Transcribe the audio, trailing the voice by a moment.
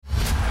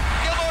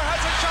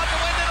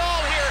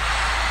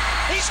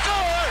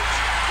scores!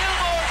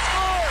 Gilmore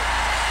scores!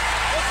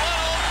 With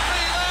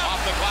 103 left.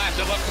 Off the glass,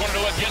 the left corner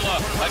to Iginla.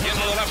 Iginla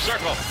to the left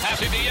circle.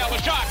 Passing to Yell. A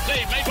shot.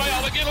 Save made by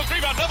Al. Iginla.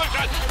 Rebound. Another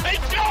shot. They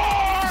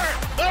score!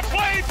 The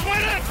Flames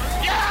win it!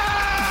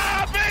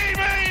 Yeah,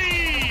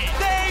 baby!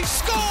 They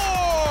score!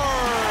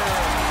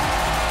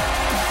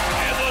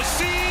 And the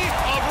sea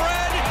of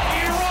red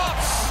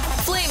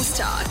erupts. Flames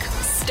Talk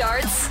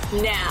starts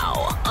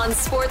now on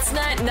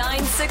Sportsnet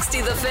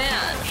 960 The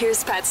Fan.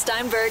 Here's Pat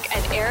Steinberg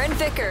and Aaron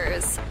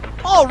Vickers.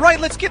 All right,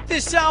 let's get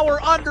this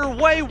hour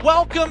underway.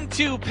 Welcome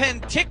to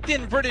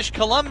Penticton, British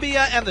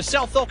Columbia, and the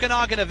South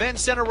Okanagan Event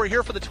Center. We're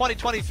here for the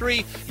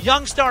 2023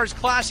 Young Stars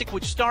Classic,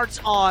 which starts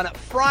on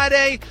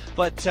Friday,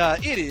 but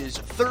it is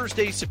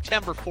Thursday,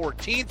 September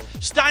 14th.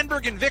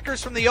 Steinberg and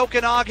Vickers from the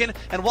Okanagan,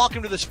 and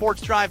welcome to the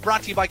Sports Drive,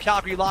 brought to you by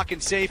Calgary Lock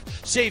and Safe.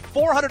 Save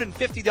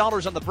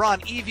 $450 on the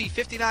Braun EV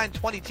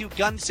 5922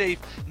 gun safe,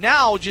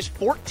 now just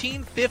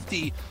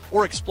 $1450,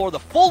 or explore the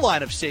full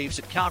line of safes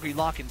at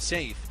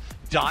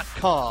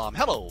CalgaryLockandSafe.com.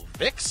 Hello,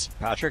 Vix.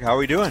 Patrick, how are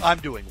we doing? I'm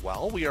doing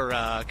well. We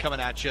are coming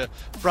at you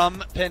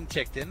from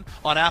Penticton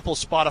on Apple,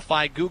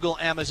 Spotify, Google,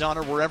 Amazon,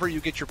 or wherever you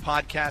get your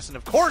podcasts. And,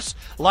 of course,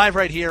 live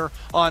right here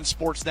on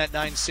Sportsnet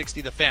 960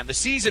 The Fan. The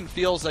season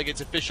feels like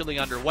it's officially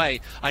underway.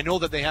 I know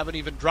that they haven't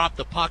even dropped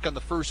the puck on the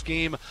first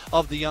game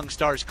of the Young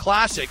Stars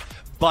Classic,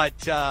 but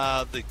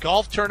the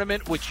golf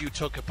tournament, which you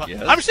took a puck.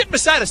 Yes. I'm sitting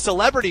beside a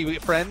celebrity,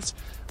 friends.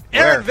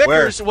 Aaron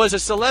Vickers was a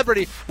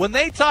celebrity. When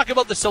they talk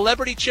about the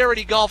Celebrity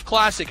Charity Golf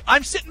Classic,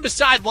 I'm sitting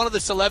beside one of the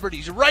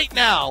celebrities right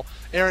now.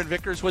 Aaron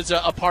Vickers was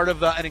a part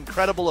of an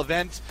incredible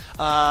event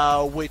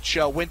which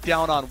went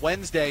down on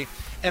Wednesday.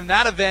 And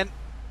that event,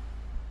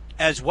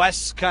 as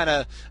Wes kind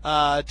of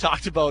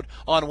talked about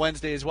on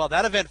Wednesday as well,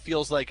 that event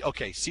feels like,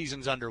 okay,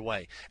 season's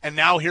underway. And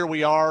now here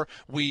we are.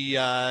 We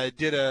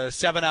did a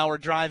 7-hour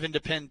drive into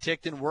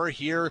Penticton. We're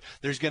here.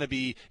 There's going to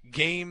be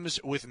games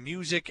with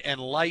music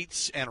and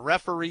lights and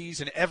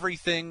referees and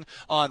everything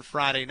on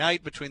Friday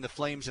night between the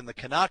Flames and the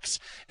Canucks.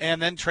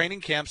 And then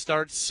training camp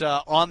starts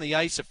on the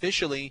ice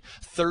officially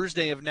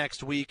Thursday of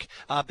next week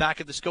back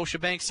at the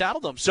Scotiabank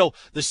Saddledome. So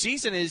the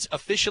season is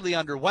officially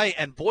underway.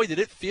 And boy, did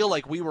it feel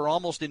like we were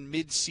almost in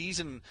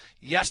mid-season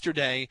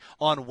yesterday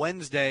on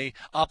Wednesday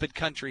up at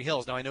Country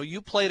Hills. Now, I know you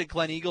played at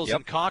Glen Eagles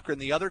and Cochrane,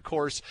 the other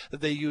course that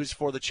they use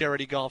for the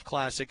Charity Golf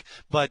Classic,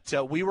 but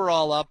we were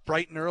all up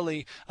bright and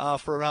early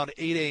for around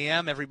 8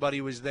 a.m.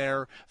 Everybody was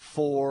there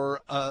for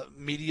a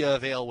media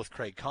avail with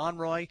Craig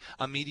Conroy,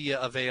 a media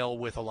avail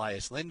with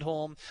Elias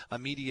Lindholm, a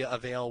media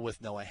avail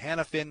with Noah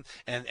Hannafin,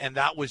 and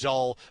that was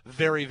all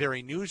very,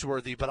 very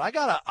newsworthy. But I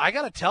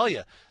gotta tell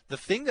you, the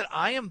thing that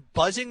I am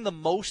buzzing the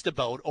most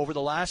about over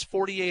the last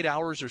 48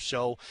 hours or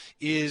so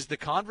is the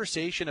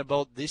conversation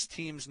about this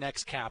team's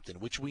next captain,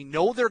 which we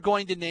know they're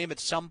going to name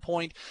at some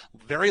point,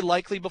 very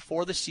likely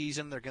before the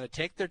season. They're going to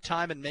take their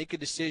time and make a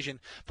decision,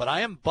 but I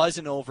am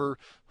buzzing over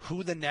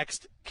who the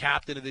next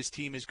captain of this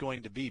team is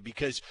going to be,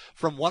 because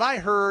from what I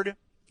heard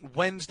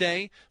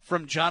Wednesday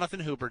from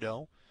Jonathan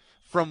Huberdeau,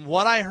 from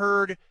what I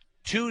heard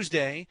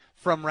Tuesday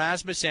from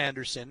Rasmus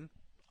Andersson,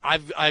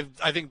 I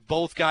think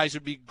both guys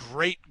would be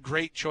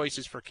great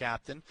choices for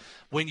captain.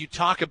 When you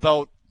talk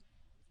about,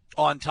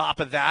 on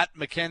top of that,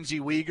 Mackenzie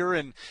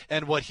Weegar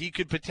and what he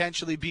could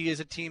potentially be as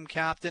a team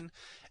captain.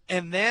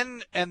 And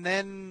then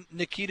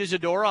Nikita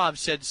Zadorov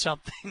said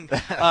something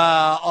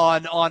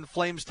on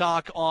Flames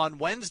Talk on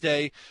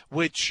Wednesday,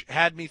 which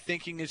had me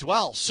thinking as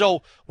well.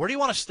 So where do you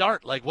want to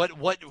start? Like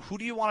who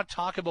do you want to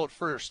talk about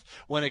first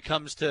when it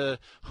comes to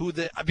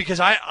because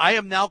I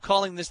am now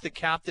calling this the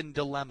captain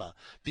dilemma,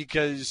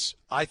 because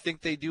I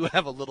think they do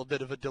have a little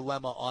bit of a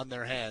dilemma on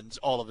their hands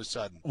all of a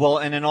sudden. Well,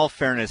 and in all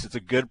fairness, it's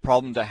a good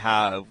problem to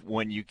have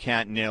when you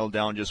can't nail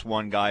down just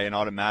one guy and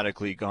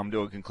automatically come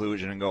to a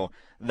conclusion and go,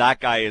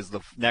 that guy is the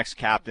next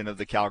captain of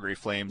the Calgary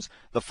Flames,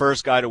 the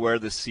first guy to wear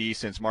the C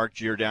since Mark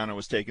Giordano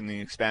was taken in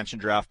the expansion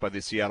draft by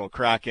the Seattle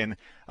Kraken.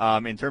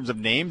 In terms of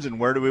names and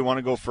where do we want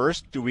to go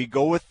first, do we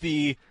go with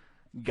the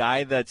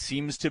guy that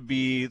seems to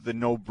be the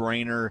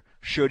no-brainer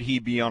should he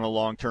be on a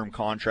long-term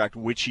contract,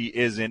 which he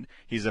isn't?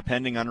 He's a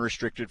pending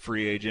unrestricted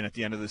free agent at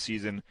the end of the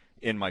season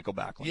in Michael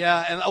Backlund.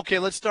 Yeah, and okay,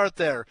 let's start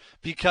there,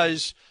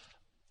 because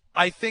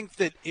I think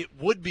that it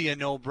would be a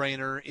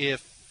no-brainer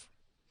if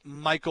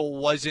Michael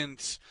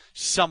wasn't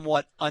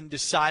somewhat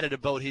undecided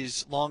about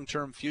his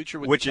long-term future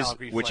with the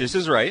Calgary Flames. Which is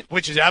his right.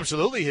 Which is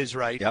absolutely his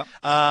right. Yep.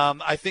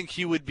 I think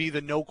he would be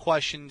the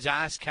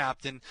no-questions-asked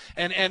captain,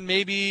 and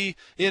maybe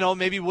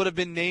would have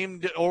been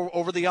named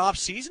over the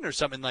off-season or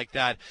something like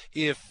that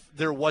if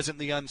there wasn't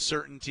the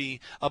uncertainty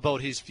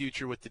about his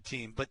future with the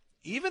team. But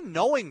even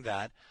knowing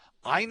that,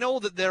 I know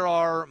that there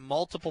are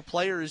multiple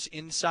players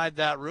inside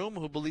that room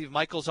who believe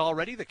Michael's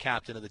already the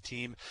captain of the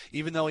team,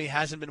 even though he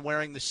hasn't been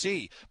wearing the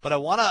C. But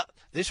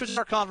this was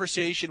our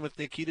conversation with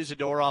Nikita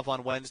Zadorov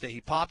on Wednesday.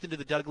 He popped into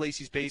the Doug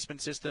Lacey's Basement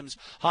Systems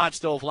Hot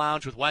Stove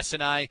Lounge with Wes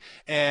and I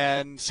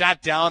and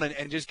sat down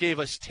and just gave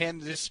us 10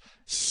 just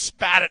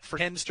spat it for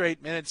 10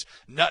 straight minutes.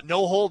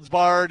 No holds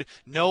barred,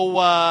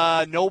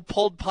 no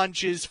pulled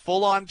punches,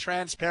 full-on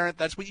transparent.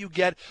 That's what you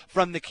get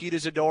from Nikita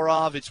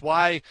Zadorov. It's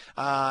why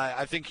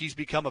I think he's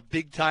become a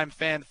big-time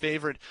fan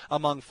favorite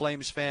among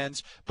Flames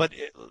fans. But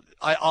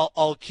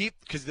I'll keep,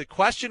 because the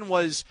question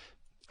was,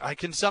 I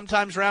can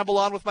sometimes ramble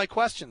on with my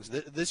questions.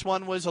 This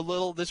one was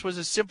this was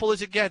as simple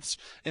as it gets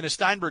in a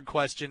Steinberg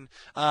question,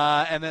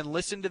 and then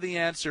listen to the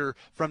answer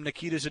from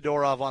Nikita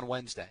Zadorov on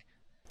Wednesday.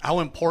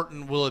 How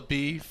important will it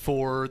be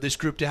for this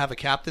group to have a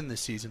captain this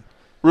season?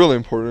 Really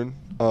important.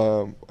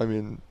 I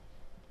mean,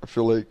 I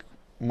feel like,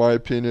 my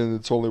opinion,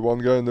 it's only one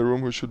guy in the room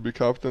who should be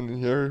captain in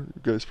here.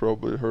 You guys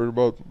probably heard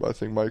about. I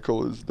think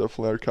Michael is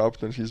definitely our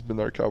captain. He's been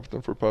our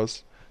captain for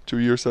past 2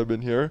 years I've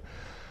been here.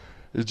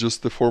 It's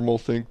just the formal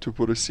thing to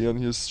put a C on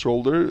his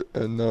shoulder,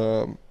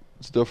 and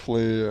it's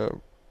definitely,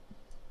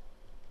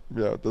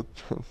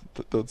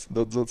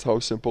 that's how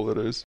simple it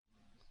is.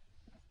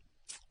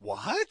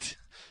 What?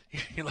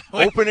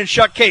 Open and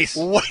shut case.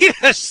 Wait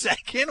a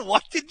second.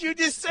 What did you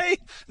just say?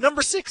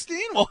 Number 16?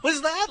 What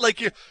was that?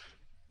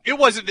 It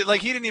wasn't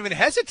like he didn't even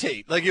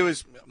hesitate. Like, it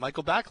was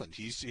Michael Backlund.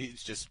 He's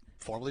just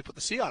formally put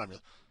the C on him.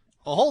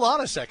 Well, hold on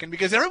a second,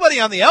 because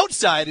everybody on the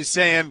outside is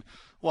saying,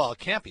 well, it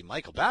can't be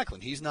Michael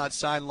Backlund. He's not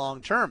signed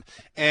long term.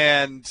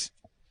 And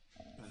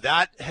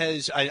that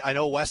has, I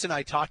know Wes and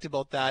I talked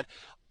about that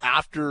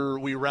after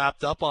we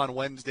wrapped up on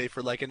Wednesday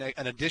for like an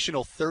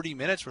additional 30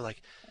 minutes. We're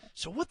like,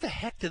 so what the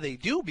heck do they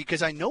do?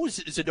 Because I know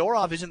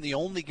Zadorov isn't the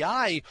only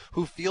guy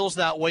who feels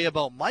that way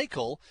about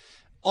Michael.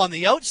 On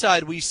the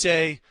outside, we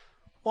say,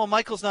 well,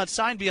 Michael's not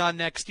signed beyond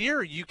next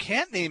year. You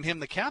can't name him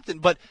the captain.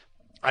 But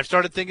I've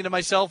started thinking to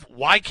myself,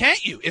 why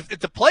can't you? If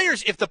the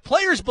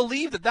players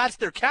believe that that's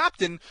their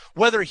captain,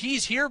 whether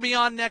he's here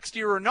beyond next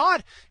year or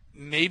not,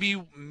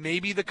 maybe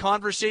the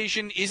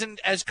conversation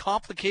isn't as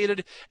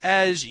complicated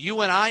as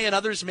you and I and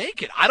others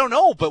make it. I don't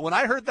know, but when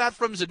I heard that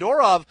from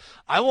Zadorov,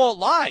 I won't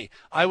lie,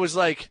 I was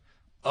like,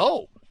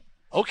 oh,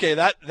 okay,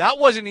 that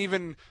wasn't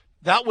even,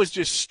 that was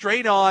just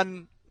straight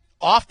on,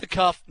 off the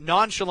cuff,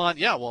 nonchalant.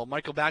 Yeah, well,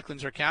 Michael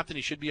Backlund's our captain.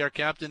 He should be our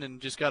captain,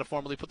 and just got to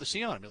formally put the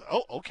C on him. Like,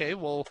 oh, okay,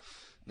 well,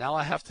 now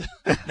I have to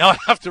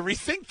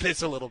rethink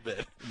this a little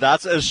bit.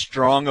 That's as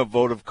strong a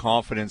vote of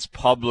confidence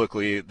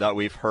publicly that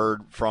we've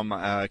heard from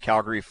a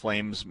Calgary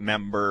Flames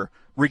member,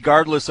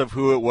 regardless of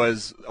who it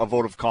was a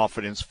vote of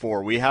confidence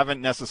for. We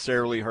haven't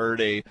necessarily heard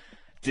a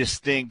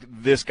distinct,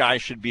 this guy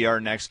should be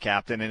our next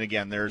captain. And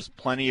again, there's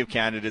plenty of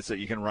candidates that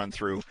you can run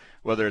through,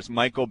 whether it's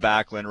Michael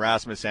Backlund,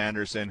 Rasmus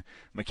Andersson,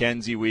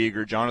 Mackenzie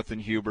Weegar,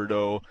 Jonathan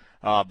Huberdeau,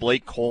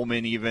 Blake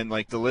Coleman, even,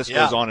 like the list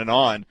goes on and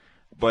on.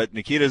 But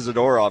Nikita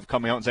Zadorov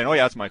coming out and saying, "Oh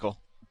yeah, it's Michael.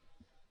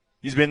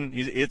 He's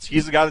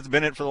the guy that's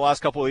been it for the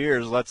last couple of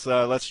years. Let's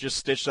just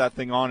stitch that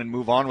thing on and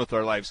move on with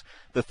our lives."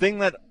 The thing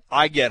that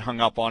I get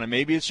hung up on, and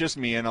maybe it's just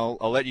me, and I'll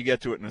let you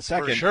get to it in a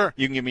second. For sure.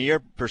 You can give me your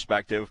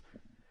perspective.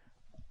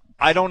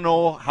 I don't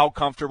know how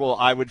comfortable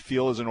I would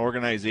feel as an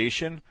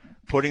organization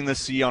putting the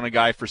C on a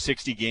guy for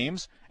 60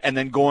 games and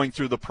then going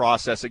through the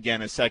process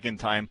again a second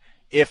time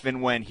if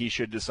and when he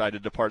should decide to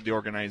depart the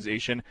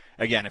organization.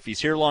 Again, if he's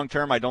here long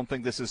term, I don't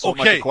think this is so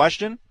much a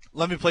question.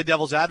 Let me play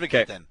devil's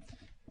advocate then,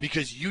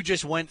 because you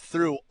just went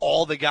through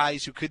all the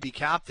guys who could be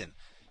captain.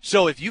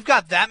 So if you've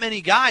got that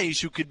many guys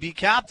who could be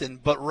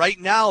captain, but right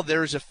now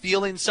there's a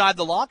feel inside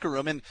the locker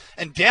room,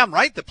 and damn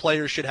right the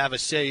players should have a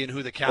say in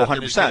who the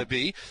captain is going to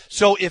be.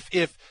 So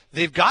if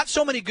they've got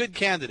so many good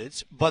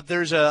candidates, but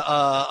there's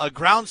a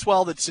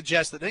groundswell that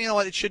suggests that, you know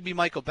what, it should be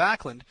Michael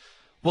Backlund.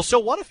 Well, so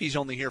what if he's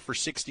only here for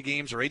 60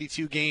 games or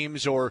 82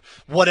 games or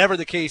whatever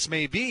the case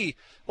may be?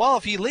 Well,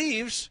 if he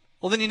leaves,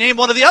 well, then you name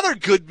one of the other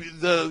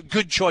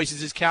good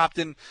choices as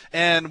captain,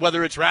 and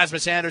whether it's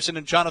Rasmus Andersson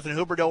and Jonathan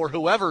Huberdeau or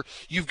whoever,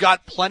 you've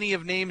got plenty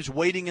of names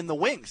waiting in the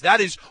wings. That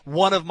is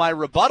one of my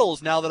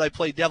rebuttals now that I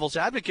play devil's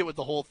advocate with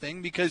the whole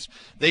thing, because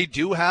they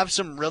do have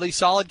some really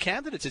solid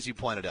candidates, as you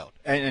pointed out.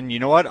 And you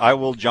know what? I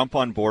will jump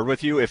on board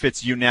with you if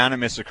it's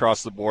unanimous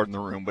across the board in the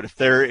room. But if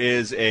there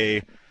is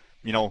a,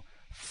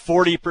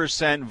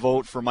 40%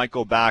 vote for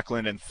Michael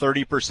Backlund and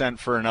 30%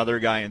 for another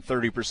guy and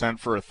 30%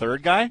 for a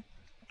third guy,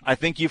 I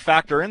think you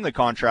factor in the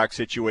contract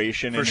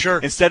situation. For sure.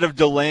 Instead of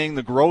delaying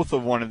the growth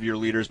of one of your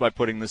leaders by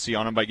putting the C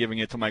on him by giving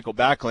it to Michael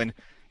Backlund,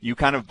 you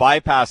kind of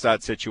bypass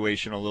that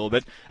situation a little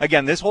bit.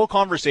 Again, this whole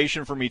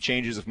conversation for me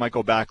changes if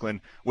Michael Backlund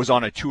was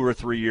on a 2 or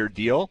 3 year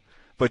deal.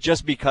 But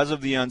just because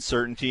of the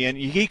uncertainty, and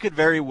he could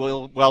very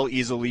well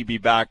easily be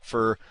back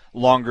for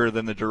longer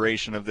than the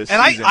duration of this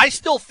season. I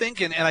still think,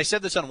 and I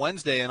said this on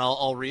Wednesday, and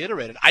I'll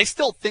reiterate it, I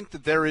still think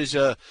that there is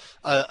a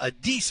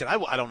decent,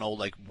 I don't know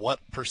like what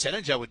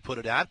percentage I would put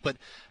it at, but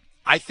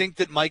I think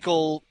that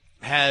Michael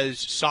has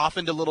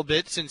softened a little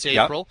bit since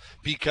April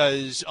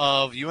because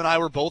of, you and I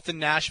were both in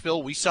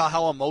Nashville. We saw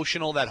how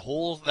emotional that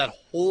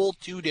whole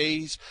 2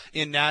 days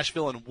in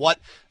Nashville, and what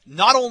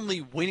not only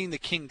winning the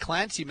King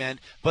Clancy meant,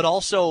 but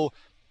also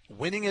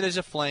winning it as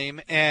a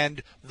Flame,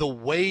 and the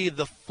way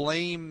the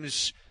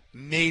Flames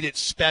made it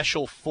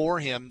special for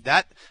him.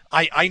 That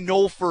I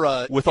know for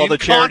a with all the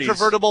charities,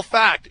 incontrovertible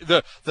fact.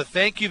 The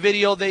thank you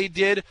video they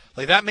did,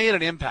 like, that made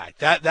an impact.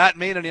 That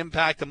made an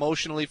impact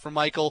emotionally for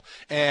Michael.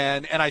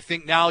 And I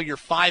think now you're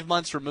 5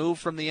 months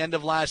removed from the end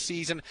of last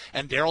season,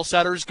 and Daryl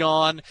Sutter's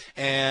gone,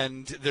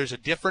 and there's a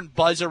different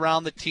buzz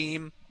around the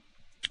team.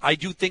 I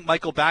do think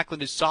Michael Backlund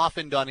has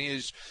softened on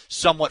his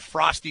somewhat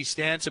frosty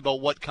stance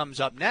about what comes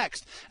up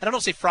next. And I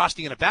don't say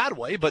frosty in a bad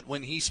way, but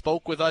when he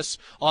spoke with us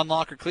on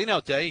Locker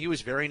Cleanout Day, he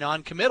was very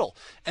non-committal.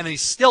 And he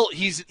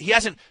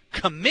hasn't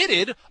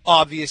committed,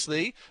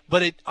 obviously,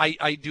 but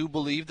I do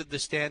believe that the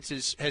stance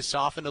has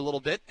softened a little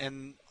bit,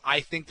 and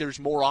I think there's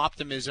more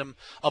optimism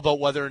about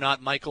whether or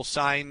not Michael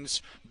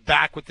signs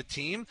back with the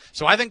team.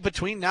 So I think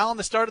between now and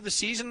the start of the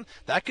season,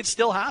 that could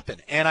still happen.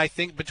 And I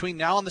think between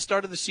now and the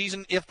start of the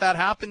season, if that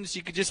happens,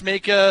 you could just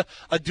make a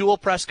dual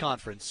press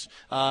conference.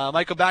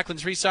 Michael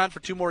Backlund's re-signed for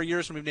 2 more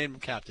years, and we've named him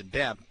captain.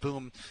 Bam,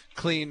 boom,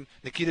 clean.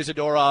 Nikita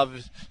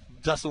Zadorov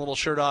dusts a little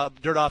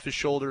dirt off his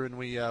shoulder, and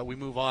we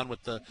move on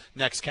with the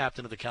next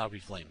captain of the Calgary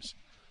Flames.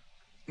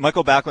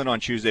 Michael Backlund on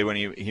Tuesday, when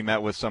he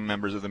met with some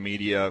members of the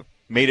media,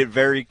 made it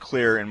very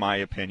clear, in my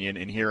opinion,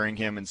 in hearing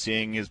him and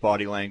seeing his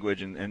body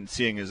language and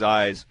seeing his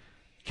eyes,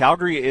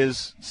 Calgary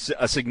is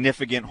a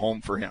significant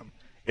home for him.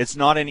 It's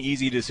not an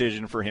easy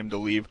decision for him to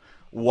leave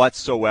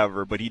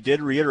whatsoever, but he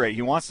did reiterate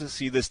he wants to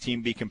see this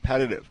team be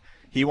competitive.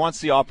 He wants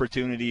the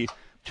opportunity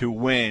to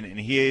win, and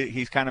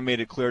he's kind of made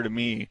it clear to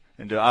me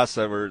and to us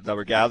that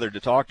were gathered to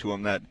talk to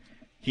him that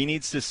he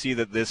needs to see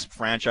that this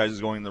franchise is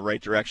going in the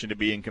right direction to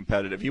being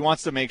competitive. He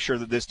wants to make sure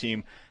that this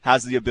team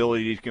has the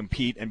ability to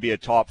compete and be a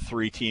top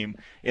 3 team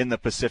in the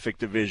Pacific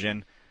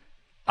Division.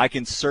 I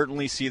can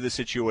certainly see the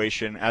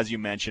situation, as you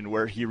mentioned,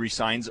 where he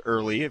resigns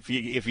early. If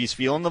he's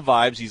feeling the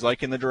vibes, he's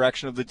like in the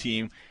direction of the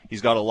team.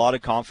 He's got a lot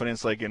of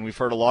confidence, and we've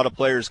heard a lot of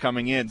players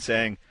coming in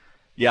saying,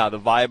 yeah, the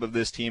vibe of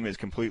this team is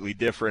completely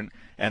different,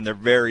 and they're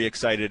very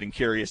excited and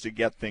curious to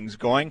get things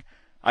going.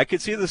 I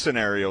could see the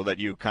scenario that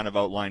you kind of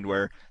outlined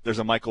where there's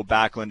a Michael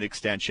Backlund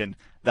extension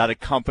that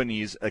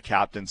accompanies a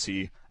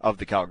captaincy of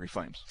the Calgary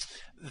Flames.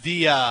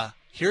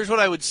 Here's what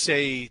I would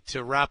say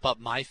to wrap up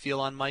my feel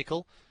on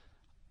Michael.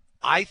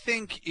 I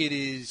think it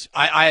is.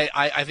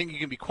 I think you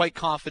can be quite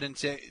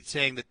confident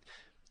saying that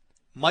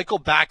Michael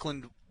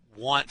Backlund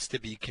wants to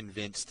be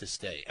convinced to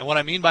stay, and what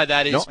I mean by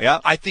that is,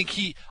 I think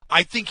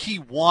he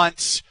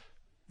wants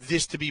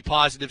this to be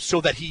positive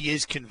so that he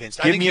is convinced.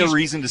 Give me a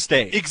reason to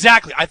stay.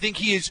 Exactly. I think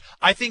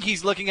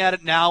he's looking at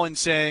it now and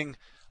saying,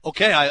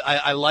 okay,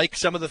 I like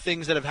some of the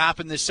things that have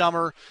happened this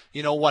summer.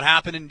 You know, what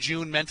happened in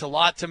June meant a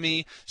lot to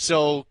me,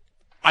 so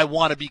I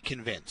want to be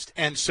convinced.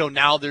 And so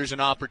now there's an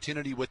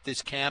opportunity with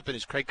this camp, and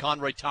as Craig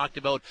Conroy talked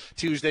about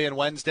Tuesday and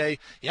Wednesday,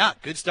 yeah,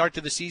 good start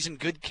to the season,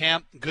 good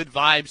camp, good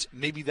vibes.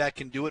 Maybe that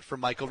can do it for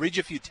Michael. Read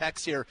you a few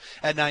texts here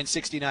at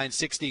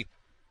 960.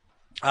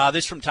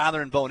 This from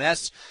Tyler and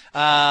Boness.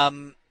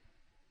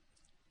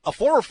 A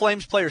former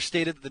Flames player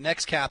stated that the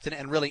next captain,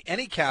 and really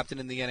any captain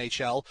in the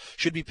NHL,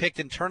 should be picked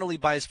internally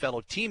by his fellow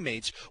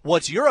teammates.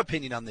 What's your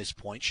opinion on this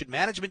point? Should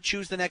management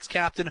choose the next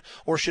captain,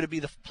 or should it be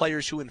the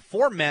players who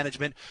inform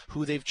management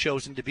who they've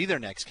chosen to be their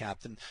next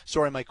captain?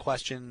 Sorry, my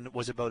question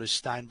was about as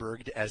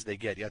Steinberged as they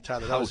get. Yeah,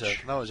 Tyler, that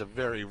was a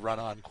very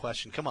run-on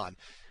question. Come on.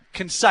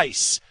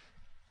 Concise.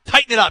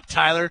 Tighten it up,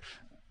 Tyler.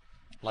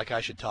 Like I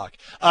should talk.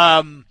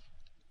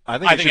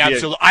 I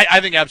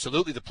think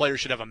absolutely the players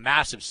should have a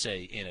massive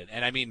say in it.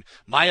 And I mean,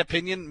 my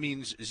opinion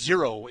means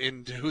zero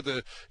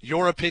into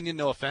your opinion,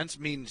 no offense,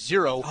 means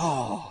zero.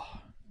 Oh.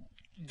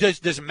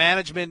 Does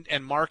management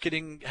and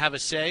marketing have a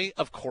say?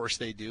 Of course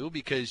they do,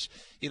 because,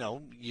 you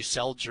know, you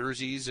sell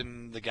jerseys,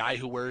 and the guy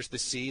who wears the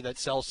C that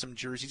sells some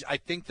jerseys. I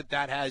think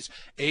that has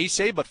a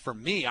say, but for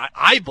me,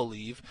 I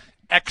believe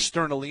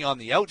externally on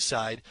the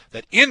outside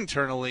that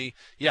internally,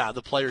 yeah, the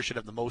player should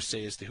have the most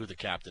say as to who the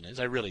captain is.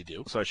 I really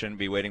do. So I shouldn't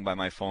be waiting by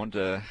my phone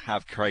to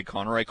have Craig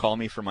Conroy call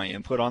me for my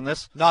input on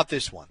this? Not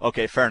this one.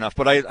 Okay, fair enough.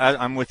 But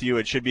I'm with you.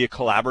 It should be a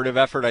collaborative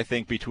effort, I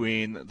think,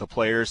 between the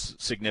players,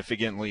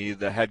 significantly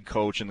the head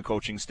coach and the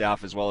coaching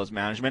staff, as well as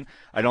management.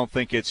 I don't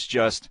think it's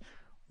just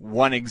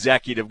one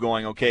executive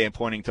going, okay, and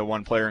pointing to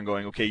one player and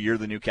going, okay, you're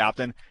the new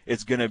captain.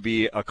 It's going to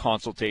be a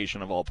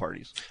consultation of all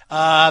parties.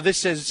 This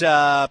says,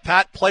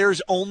 Pat,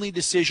 players' only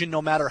decision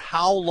no matter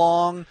how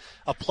long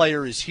a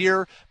player is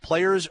here.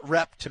 Players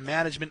rep to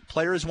management.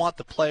 Players want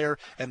the player,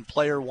 and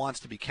player wants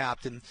to be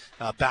captain.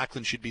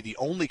 Backlund should be the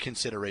only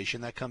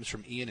consideration. That comes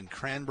from Ian in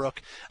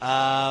Cranbrook.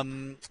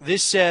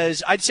 This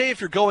says, I'd say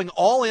if you're going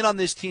all in on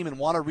this team and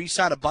want to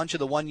re-sign a bunch of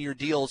the one-year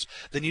deals,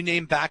 then you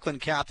name Backlund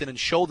captain and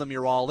show them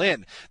you're all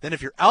in. Then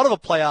if you're out of a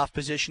playoff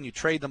position, you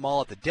trade them all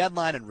at the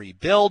deadline and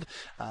rebuild.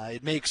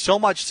 It makes so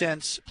much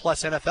sense.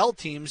 Plus, NFL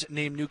teams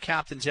name new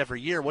captains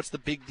every year. What's the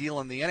big deal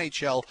in the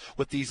NHL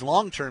with these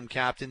long-term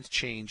captains?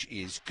 Change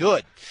is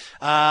good.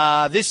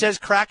 This says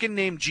Kraken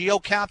named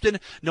Gio captain,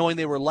 knowing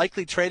they were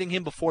likely trading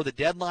him before the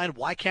deadline.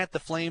 Why can't the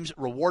Flames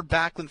reward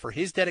Backlund for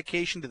his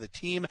dedication to the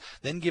team,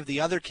 then give the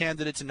other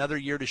candidates another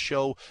year to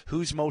show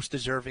who's most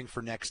deserving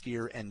for next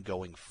year and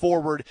going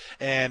forward?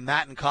 And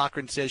Matt and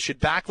Cochran says, should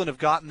Backlund have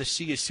gotten the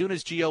C as soon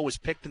as Gio was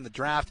picked in the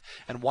draft,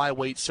 and why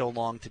wait so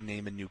long to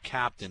name a new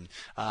captain?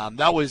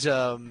 That was,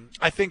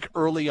 I think,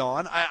 early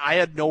on. I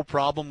had no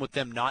problem with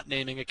them not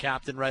naming a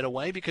captain right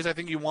away, because I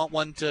think you want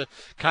one to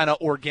kind of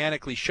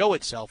organically show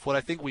itself. What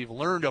I think we've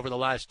learned over the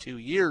last 2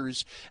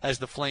 years, as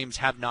the Flames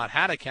have not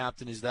had a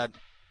captain, is that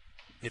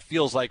it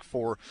feels like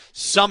for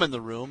some in the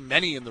room,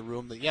 many in the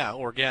room, that, yeah,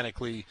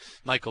 organically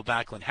Michael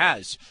Backlund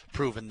has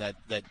proven that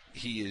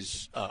he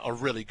is a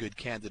really good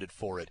candidate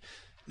for it.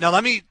 Now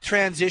let me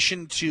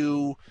transition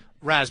to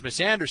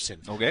Rasmus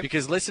Andersson. Okay.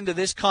 Because listen to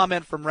this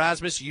comment from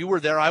Rasmus. You were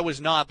there, I was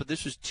not, but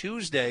this was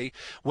Tuesday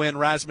when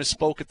Rasmus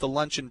spoke at the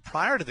luncheon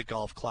prior to the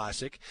Golf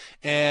Classic.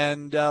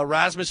 And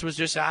Rasmus was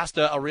just asked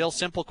a real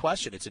simple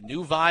question. It's a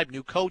new vibe,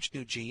 new coach,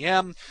 new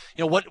GM.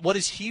 You know, what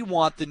does he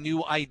want the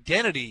new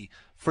identity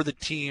for the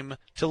team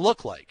to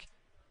look like?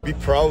 Be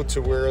proud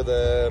to wear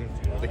the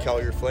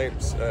Calgary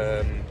Flames.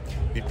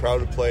 Be proud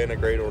to play in a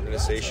great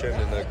organization,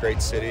 in a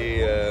great city.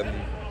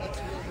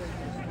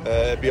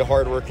 Be a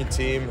hard-working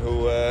team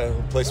who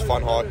plays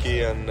fun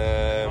hockey and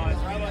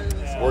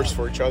works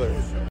for each other.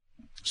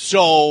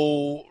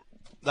 So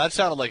that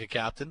sounded like a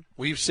captain.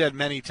 We've said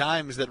many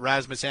times that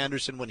Rasmus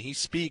Andersson, when he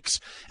speaks,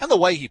 and the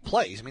way he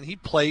plays, I mean, he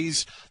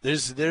plays,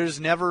 there's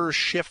never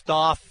shift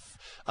off.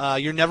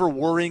 You're never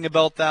worrying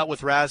about that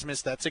with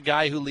Rasmus. That's a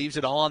guy who leaves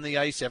it all on the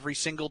ice every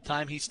single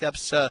time he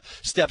steps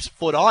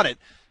foot on it.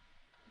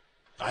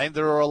 I think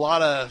there are a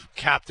lot of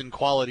captain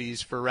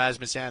qualities for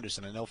Rasmus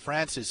Andersson. I know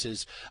Francis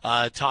has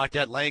talked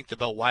at length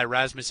about why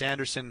Rasmus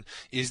Andersson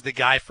is the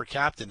guy for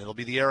captain. It'll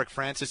be the Eric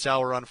Francis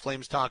Hour on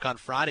Flames Talk on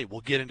Friday. We'll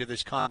get into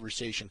this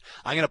conversation.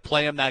 I'm going to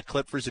play him that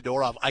clip for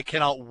Zadorov. I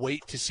cannot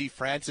wait to see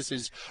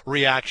Francis's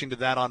reaction to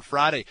that on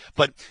Friday.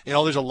 But, you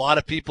know, there's a lot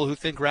of people who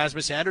think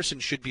Rasmus Andersson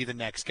should be the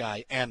next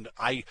guy. And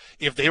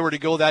if they were to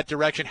go that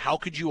direction, how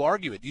could you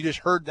argue it? You just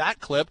heard that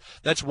clip.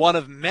 That's one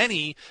of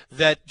many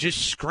that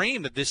just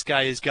scream that this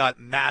guy has got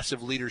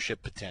massive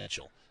leadership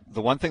potential.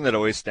 The one thing that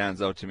always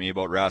stands out to me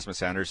about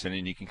Rasmus Andersson,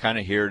 and you can kind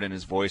of hear it in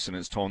his voice and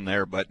his tone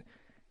there, but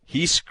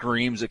he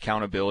screams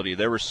accountability.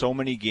 There were so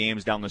many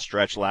games down the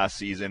stretch last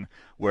season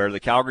where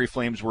the Calgary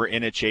Flames were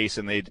in a chase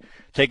and they'd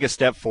take a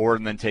step forward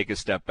and then take a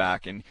step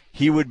back. And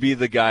he would be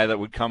the guy that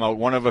would come out,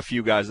 one of a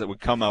few guys that would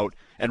come out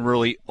and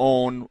really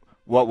own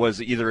what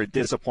was either a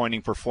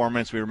disappointing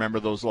performance. We remember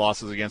those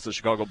losses against the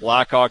Chicago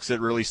Blackhawks that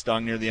really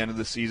stung near the end of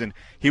the season.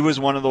 He was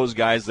one of those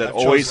guys that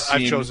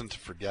I've chosen to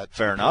forget.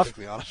 Fair enough.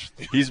 Honest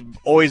with you. He's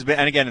always been,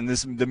 and again, in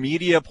the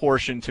media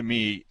portion to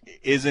me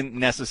isn't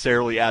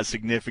necessarily as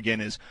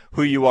significant as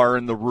who you are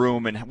in the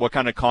room and what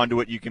kind of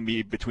conduit you can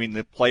be between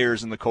the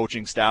players and the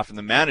coaching staff and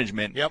the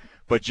management. Yep.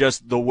 But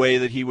just the way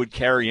that he would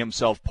carry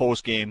himself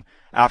post-game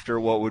after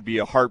what would be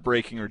a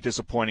heartbreaking or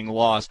disappointing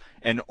loss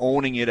and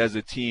owning it as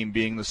a team,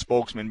 being the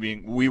spokesman,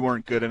 being we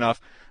weren't good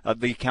enough,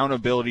 the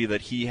accountability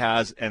that he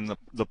has and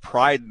the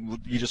pride,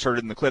 you just heard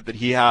it in the clip, that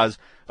he has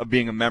of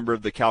being a member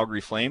of the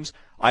Calgary Flames.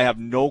 I have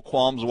no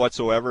qualms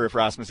whatsoever if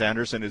Rasmus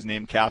Andersson is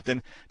named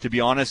captain. To be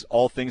honest,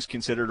 all things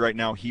considered right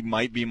now, he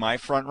might be my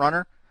front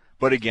runner.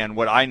 But again,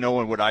 what I know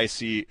and what I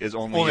see is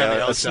only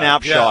a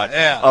snapshot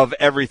of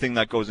everything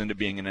that goes into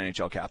being an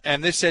NHL captain.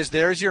 And this says,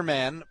 there's your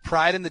man,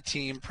 pride in the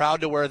team, proud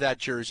to wear that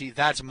jersey.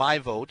 That's my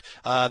vote.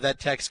 That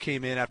text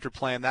came in after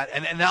playing that.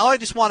 And now I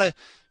just want to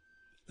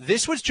 –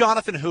 this was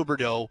Jonathan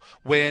Huberdeau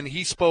when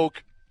he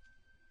spoke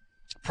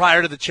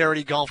prior to the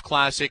Charity Golf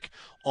Classic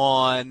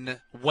on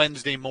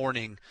Wednesday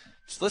morning.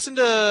 Just listen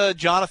to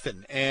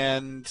Jonathan,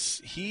 and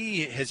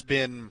he has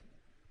been –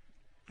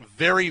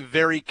 very,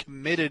 very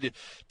committed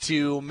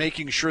to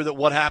making sure that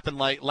what happened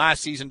like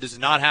last season does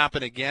not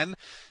happen again.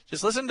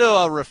 Just listen to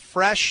a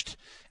refreshed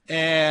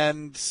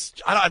and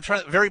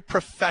very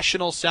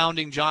professional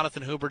sounding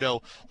Jonathan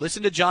Huberdeau.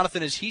 Listen to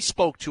Jonathan as he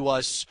spoke to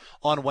us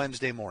on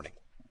Wednesday morning.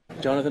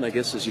 Jonathan, I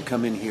guess as you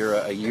come in here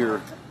a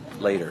year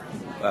later,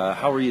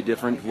 how are you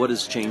different? What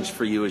has changed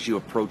for you as you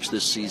approach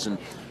this season?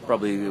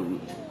 Probably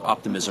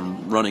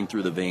optimism running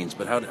through the veins,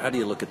 but how do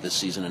you look at this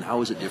season and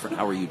how is it different?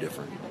 How are you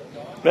different?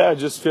 Yeah, I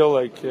just feel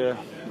like,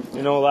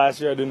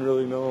 last year I didn't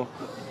really know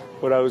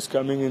what I was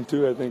coming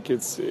into. I think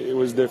it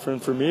was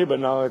different for me, but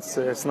now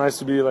it's nice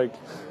to be like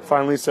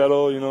finally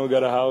settled,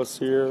 got a house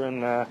here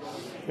and, I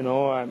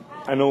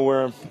know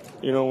where,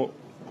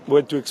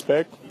 what to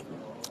expect.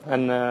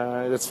 And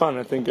that's fun.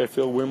 I think I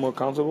feel way more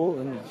comfortable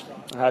and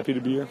happy to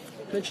be here.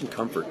 You mentioned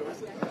comfort.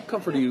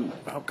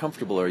 How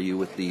comfortable are you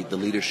with the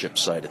leadership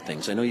side of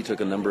things? I know you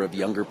took a number of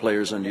younger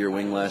players under your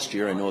wing last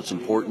year. I know it's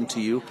important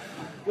to you.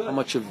 How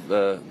much of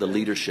the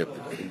leadership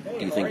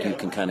do you think you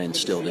can kind of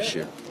instill this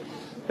year?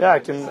 Yeah, I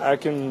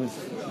can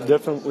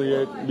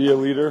definitely be a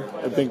leader.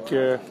 I think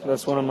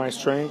that's one of my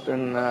strengths.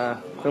 And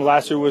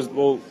last year was a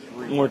little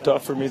more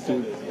tough for me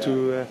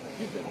to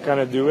kind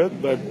of do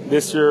it. But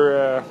this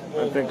year,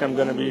 I think I'm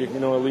going to be,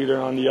 a leader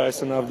on the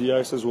ice and off the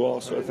ice as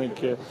well. So I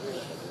think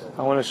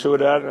I want to show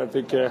that. And I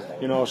think,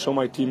 I'll show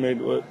my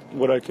teammate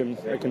what I can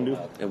do.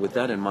 And with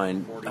that in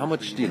mind, how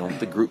much,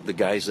 the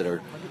guys that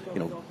are,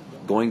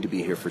 going to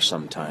be here for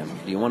some time,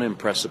 do you want to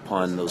impress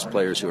upon those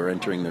players who are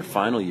entering their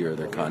final year of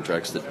their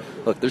contracts that,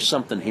 look, there's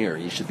something here,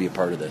 you should be a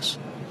part of this?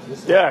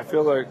 Yeah, I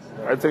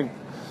think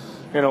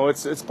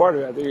it's part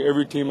of it. I think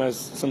every team has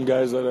some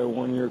guys that have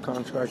 1-year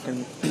contract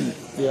and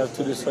they have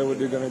to decide what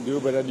they're going to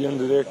do. But at the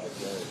end of the day,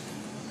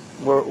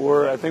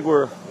 I think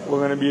we're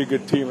going to be a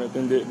good team. I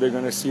think they're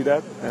going to see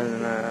that,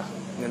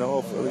 and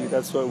hopefully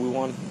that's what we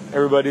want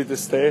everybody to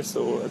stay.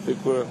 So I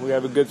think we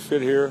have a good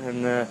fit here,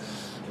 and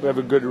we have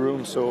a good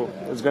room, so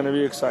it's going to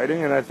be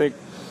exciting. And I think,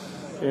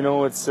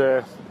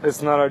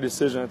 it's not our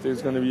decision. I think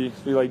it's going to be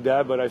like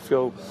that. But I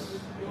feel,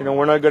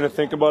 we're not going to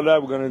think about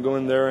that. We're going to go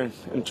in there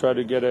and try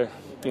to get a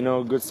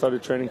good start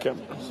of training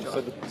camp.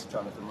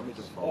 Jonathan, let me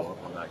just follow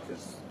up on that,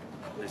 because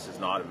this is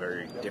not a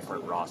very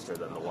different roster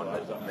than the one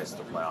that missed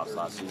the playoffs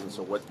last season.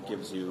 So what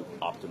gives you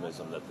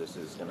optimism that this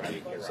is going to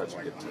be such a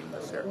good team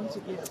this year?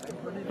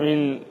 I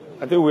mean,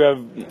 I think we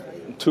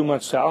have too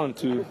much talent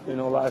to,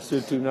 last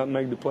year to not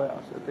make the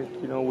playoffs. I think,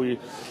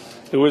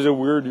 it was a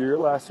weird year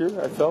last year,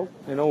 I felt.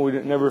 We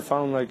never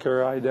found,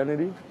 our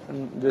identity.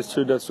 And this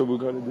year, that's what we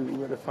got to do. We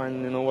got to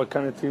find, what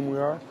kind of team we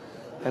are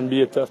and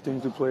be a tough team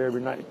to play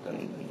every night.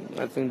 And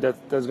I think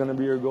that's going to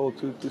be our goal,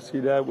 to see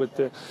that with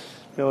the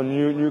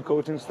new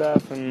coaching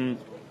staff and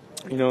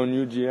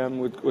new GM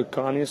with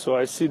Connie. So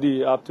I see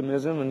the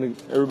optimism, and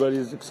everybody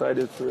is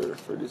excited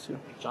for this year.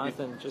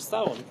 Jonathan, just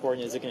how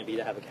important is it going to be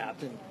to have a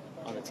captain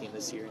on the team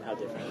this year, and how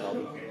different it'll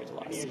be compared to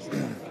last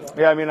season?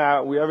 Yeah, I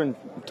mean, we haven't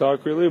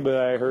talked really, but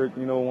I heard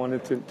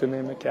wanted to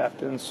name a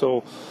captain.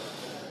 So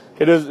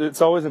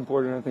it's always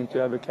important, I think, to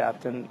have a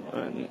captain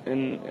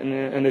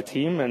in a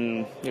team,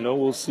 and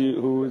we'll see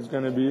who it's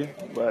going to be,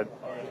 but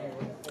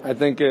I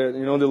think,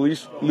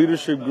 the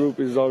leadership group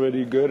is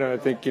already good, and I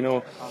think,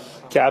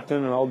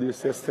 captain and all the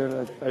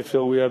assistants, I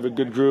feel we have a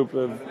good group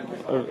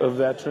of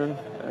veterans,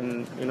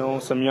 and,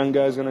 some young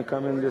guys going to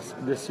come in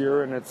this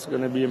year, and it's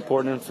going to be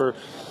important for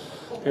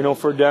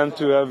them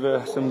to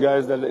have some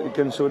guys that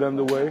can show them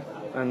the way.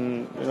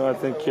 And, I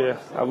think I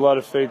have a lot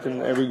of faith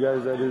in every guy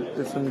that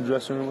is in the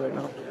dressing room right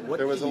now. What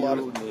do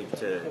you need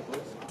to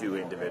do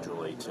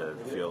individually to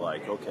feel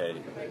like, okay,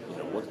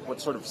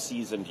 what sort of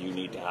season do you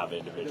need to have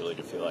individually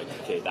to feel like,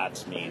 okay,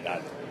 that's me,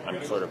 that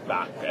I'm sort of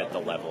back at the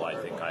level I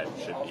think I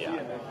should be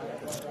at?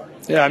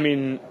 Yeah, I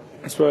mean,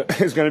 it's going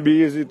to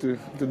be easy to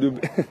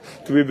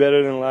be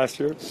better than last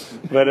year,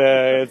 but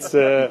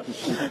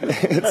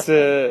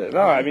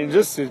no, I mean,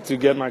 just to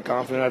get my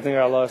confidence. I think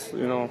I lost,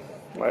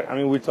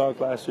 we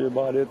talked last year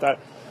about it.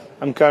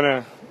 I'm kind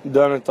of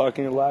done at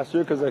talking last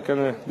year, because I kind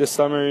of this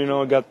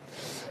summer, got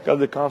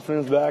the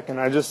confidence back, and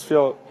I just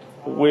feel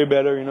way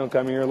better,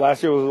 coming here.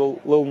 Last year was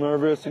a little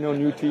nervous,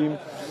 new team,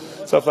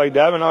 stuff like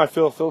that. But now I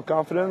feel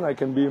confident. I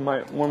can be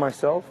more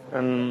myself,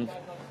 and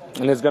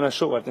it's gonna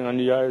show. I think on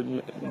the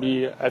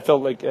ice, I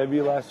felt like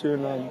heavy last year,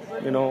 and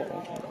I'm,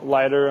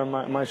 lighter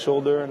on my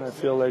shoulder, and I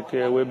feel like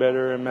way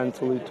better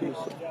mentally too.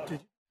 So.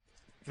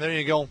 There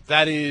you go.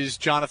 That is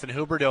Jonathan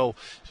Huberdeau.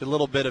 A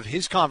little bit of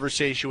his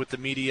conversation with the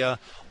media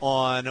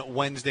on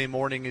Wednesday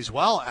morning as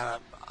well.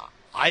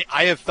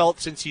 I have felt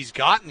since he's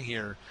gotten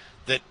here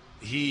that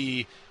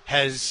he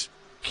has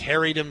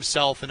carried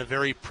himself in a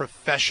very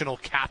professional,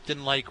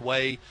 captain-like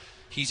way.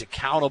 He's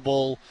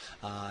accountable.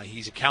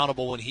 He's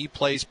accountable when he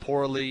plays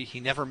poorly.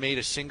 He never made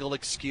a single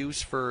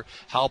excuse for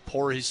how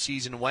poor his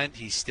season went.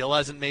 He still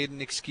hasn't made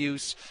an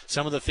excuse.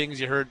 Some of the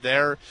things you heard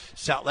there,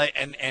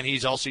 and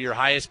he's also your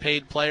highest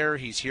paid player.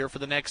 He's here for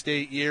the next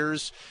 8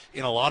 years.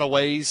 In a lot of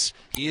ways,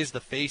 he is the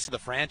face of the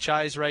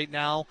franchise right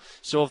now.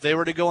 So if they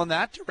were to go in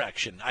that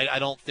direction, I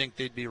don't think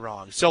they'd be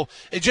wrong. So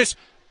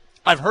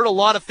I've heard a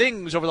lot of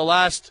things over the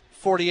last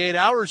 48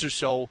 hours or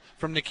so,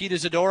 from Nikita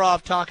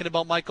Zadorov talking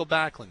about Michael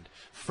Backlund,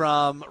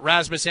 from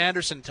Rasmus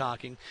Andersson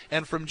talking,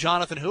 and from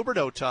Jonathan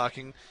Huberdeau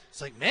talking. It's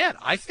like, man,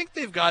 I think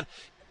they've got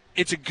 –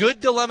 it's a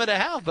good dilemma to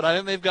have, but I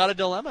think they've got a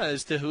dilemma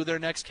as to who their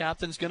next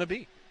captain's going to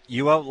be.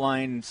 You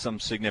outlined some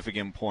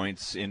significant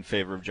points in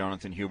favor of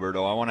Jonathan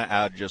Huberdeau. I want to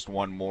add just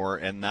one more,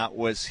 and that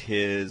was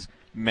his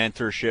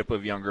mentorship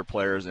of younger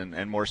players,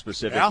 and more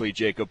specifically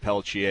Jacob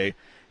Pelletier,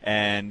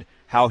 and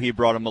how he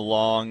brought him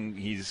along.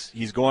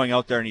 He's going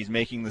out there and he's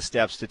making the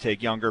steps to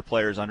take younger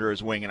players under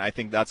his wing, and I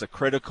think that's a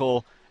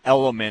critical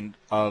element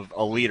of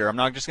a leader. I'm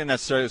not just going to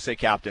necessarily say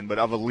captain, but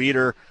of a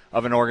leader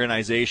of an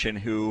organization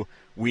who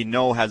we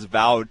know has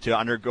vowed to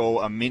undergo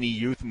a mini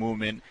youth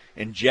movement,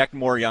 inject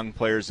more young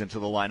players into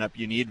the lineup.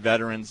 You need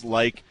veterans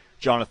like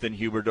Jonathan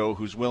Huberdeau,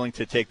 who's willing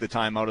to take the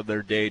time out of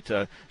their day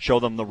to show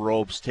them the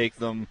ropes, take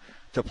them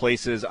to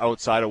places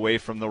outside away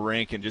from the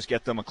rink, and just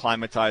get them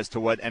acclimatized to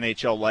what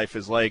NHL life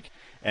is like.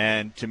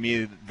 And to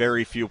me,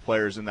 very few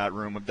players in that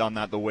room have done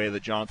that the way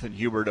that Jonathan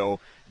Huberdeau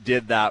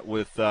did that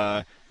with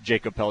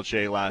Jacob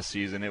Pelche last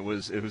season. It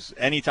was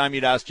anytime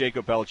you'd ask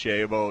Jacob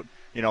Pelche about,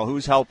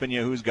 who's helping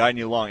you, who's guiding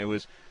you along, it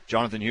was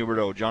Jonathan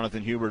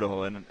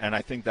Huberdeau, and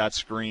I think that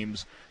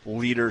screams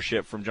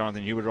leadership from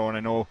Jonathan Huberdeau. And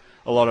I know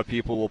a lot of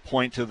people will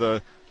point to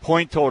the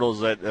point totals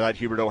that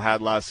Huberdeau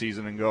had last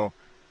season and go,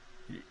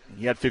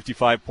 he had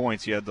 55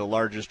 points. He had the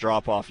largest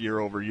drop-off year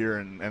over year,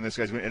 and this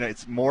guy's – and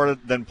it's more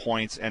than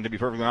points. And to be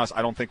perfectly honest,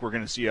 I don't think we're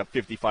going to see a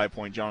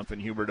 55-point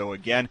Jonathan Huberdeau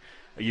again.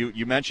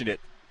 You mentioned it.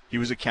 He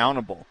was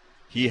accountable.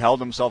 He held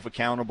himself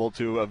accountable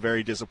to a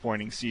very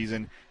disappointing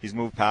season. He's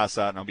moved past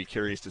that, and I'll be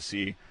curious to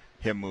see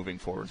him moving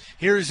forward.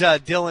 Here's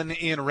Dylan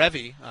in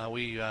Revy.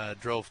 We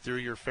drove through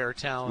your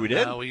Fairtown. We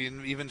did. We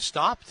even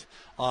stopped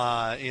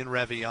in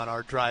Revy on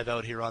our drive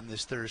out here on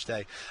this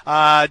Thursday.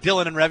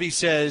 Dylan in Revy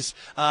says,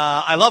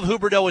 I love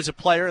Huberdeau as a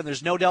player, and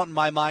there's no doubt in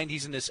my mind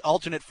he's in this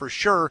alternate for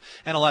sure,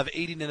 and he'll have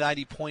 80 to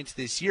 90 points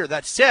this year.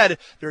 That said,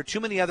 there are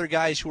too many other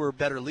guys who are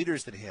better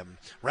leaders than him.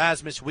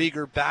 Rasmus,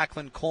 Weegar,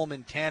 Backlund,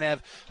 Coleman, Tanev.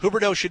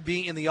 Huberdeau should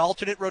be in the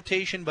alternate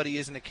rotation, but he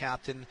isn't a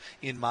captain,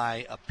 in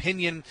my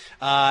opinion.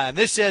 And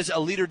this says, a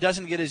leader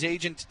doesn't get his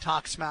agent to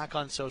talk smack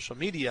on social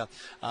media.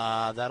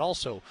 That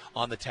also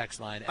on the text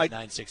line at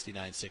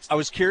 960-960. I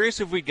was curious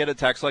if we get a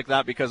text like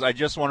that, because I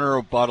just want to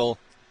rebuttal.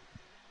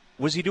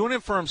 Was he doing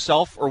it for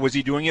himself, or was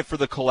he doing it for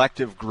the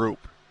collective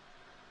group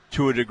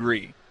to a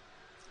degree?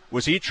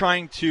 Was he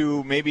trying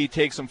to maybe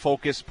take some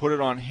focus, put it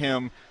on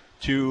him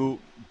to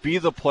be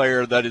the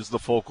player that is the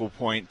focal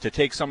point, to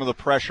take some of the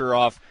pressure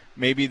off?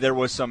 Maybe there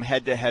was some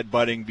head-to-head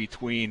butting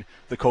between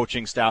the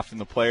coaching staff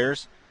and the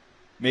players.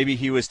 Maybe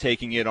he was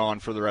taking it on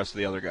for the rest of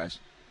the other guys.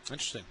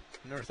 Interesting.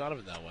 Never thought of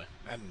it that way.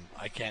 And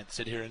I can't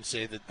sit here and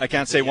say that. I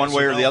can't say one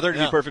way or the other, to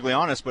be perfectly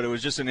honest, but it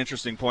was just an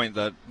interesting point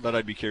that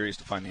I'd be curious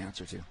to find the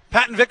answer to.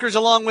 Pat and Vickers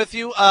along with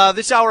you.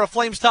 This hour of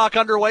Flames Talk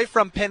underway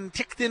from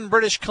Penticton,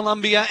 British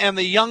Columbia, and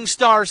the Young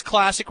Stars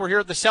Classic. We're here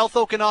at the South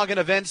Okanagan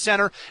Event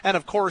Center, and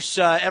of course,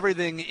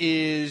 everything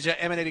is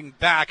emanating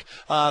back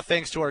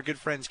thanks to our good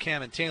friends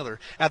Cam and Taylor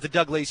at the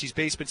Doug Lacey's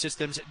Basement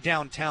Systems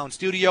downtown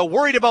studio.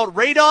 Worried about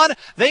radon?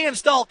 They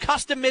install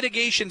custom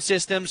mitigation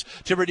systems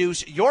to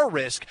reduce your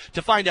risk.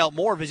 To find out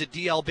more, visit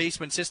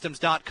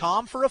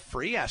dlbasementsystems.com for a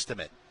free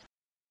estimate.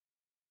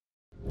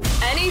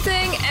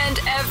 Anything and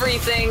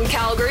everything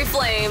Calgary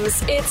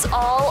Flames. It's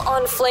all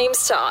on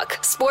Flames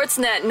Talk.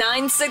 Sportsnet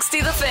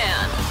 960 The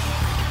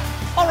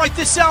Fan. All right,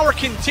 this hour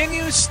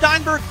continues.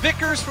 Steinberg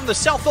Vickers from the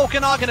South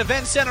Okanagan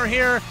Event Center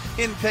here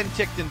in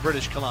Penticton,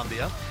 British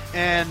Columbia.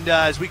 And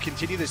as we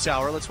continue this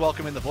hour, let's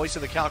welcome in the voice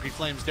of the Calgary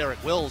Flames,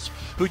 Derek Wills,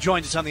 who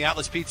joins us on the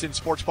Atlas Pizza and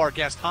Sports Bar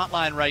guest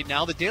hotline right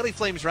now. The Daily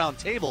Flames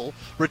Roundtable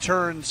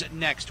returns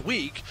next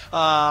week.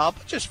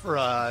 Just for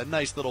a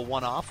nice little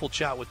one-off, we'll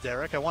chat with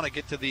Derek. I want to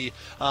get to the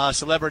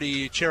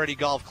Celebrity Charity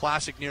Golf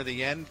Classic near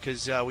the end,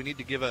 because we need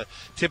to give a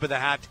tip of the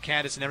hat to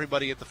Candace and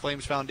everybody at the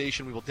Flames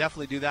Foundation. We will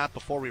definitely do that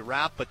before we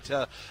wrap.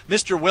 But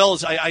Mr.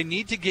 Wills, I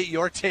need to get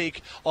your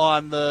take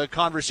on the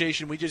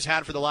conversation we just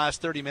had for the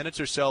last 30 minutes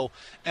or so,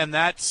 and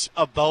that's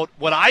about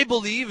what I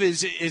believe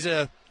is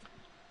a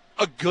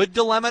good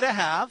dilemma to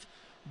have,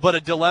 but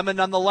a dilemma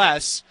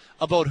nonetheless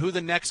about who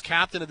the next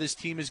captain of this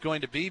team is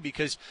going to be.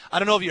 Because I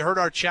don't know if you heard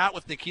our chat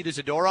with Nikita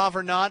Zadorov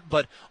or not,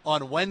 but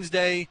on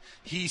Wednesday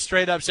he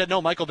straight up said,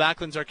 no, Michael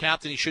Backlund's our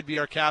captain. He should be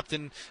our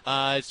captain.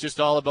 It's just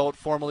all about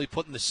formally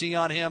putting the C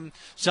on him.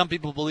 Some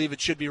people believe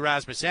it should be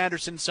Rasmus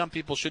Andersson. Some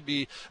people should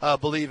be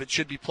believe it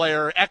should be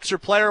player X or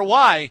player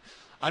Y.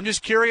 I'm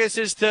just curious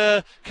as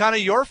to kind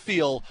of your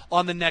feel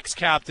on the next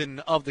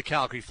captain of the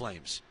Calgary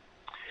Flames.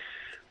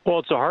 Well,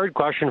 it's a hard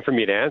question for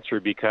me to answer,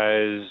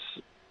 because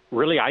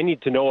really I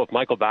need to know if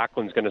Michael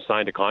Backlund's going to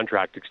sign a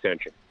contract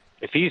extension.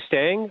 If he's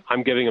staying,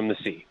 I'm giving him the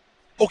C.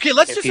 Okay,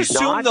 let's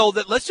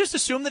just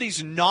assume that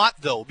he's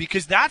not, though,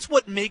 because that's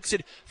what makes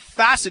it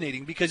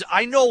fascinating. Because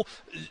I know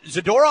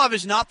Zadorov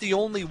is not the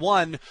only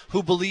one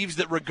who believes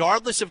that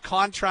regardless of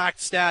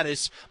contract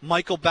status,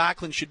 Michael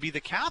Backlund should be the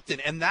captain.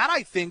 And that,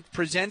 I think,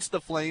 presents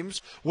the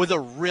Flames with a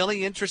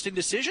really interesting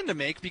decision to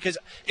make, because,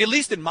 at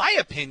least in my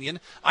opinion,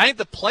 I think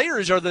the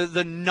players are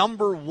the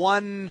number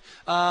one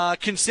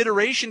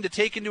consideration to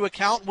take into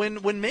account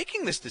when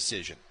making this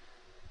decision.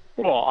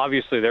 Well,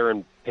 obviously their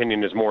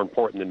opinion is more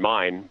important than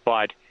mine,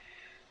 but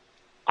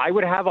I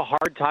would have a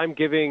hard time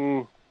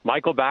giving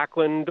Michael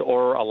Backlund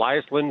or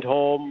Elias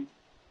Lindholm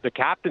the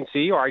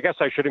captaincy, or I guess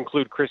I should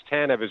include Chris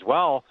Tanev as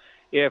well,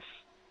 if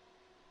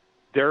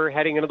they're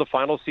heading into the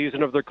final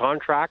season of their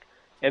contract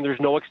and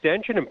there's no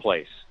extension in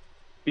place.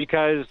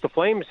 Because the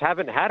Flames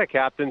haven't had a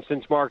captain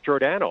since Mark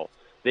Giordano.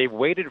 They've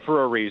waited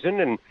for a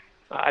reason, and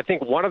I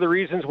think one of the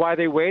reasons why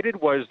they waited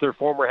was their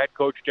former head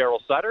coach, Daryl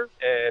Sutter,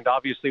 and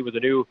obviously with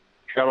a new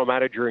general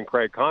manager in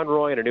Craig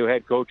Conroy and a new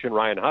head coach in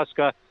Ryan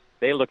Huska,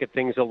 they look at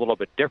things a little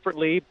bit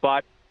differently.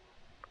 But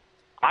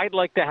I'd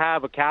like to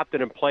have a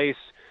captain in place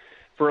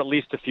for at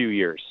least a few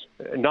years,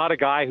 not a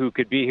guy who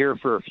could be here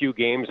for a few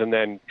games and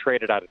then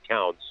traded out of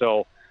town.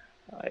 So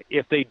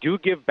if they do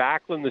give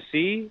Backlund the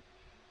C,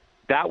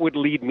 that would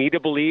lead me to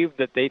believe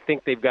that they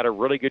think they've got a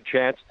really good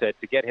chance to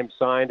get him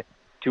signed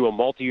to a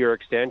multi-year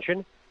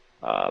extension.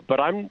 But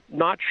I'm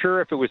not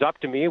sure if it was up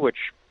to me, which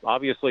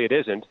obviously it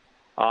isn't.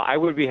 I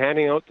would be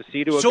handing out the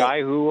C to a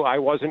guy who I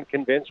wasn't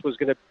convinced was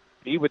going to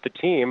be with the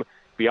team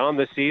beyond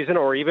the season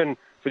or even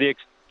for the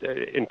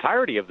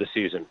entirety of the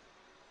season.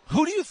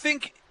 Who do you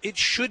think it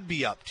should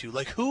be up to?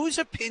 Like, whose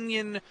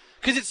opinion?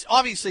 Because it's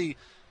obviously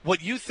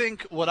what you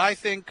think, what I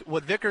think,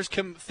 what Vickers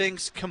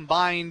thinks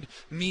combined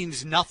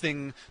means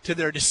nothing to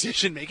their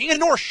decision making, and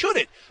nor should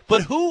it.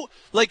 But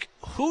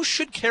who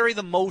should carry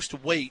the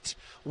most weight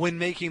when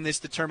making this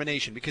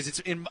determination? Because it's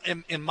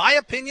in my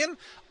opinion,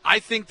 I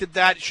think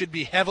that should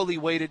be heavily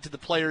weighted to the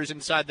players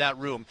inside that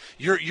room.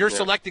 You're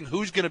selecting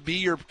who's going to be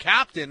your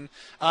captain,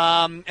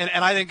 and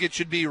I think it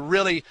should be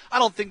really. I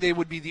don't think they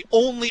would be the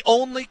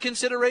only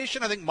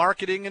consideration. I think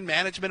marketing and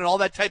management and all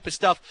that type of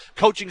stuff,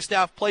 coaching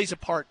staff plays a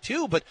part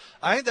too. But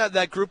I think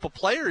that group of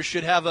players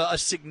should have a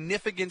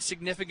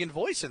significant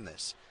voice in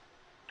this.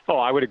 Oh,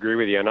 I would agree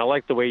with you, and I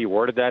like the way you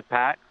worded that,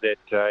 Pat. That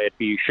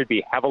should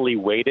be heavily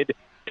weighted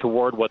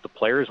toward what the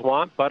players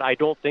want, but I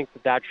don't think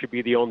that should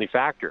be the only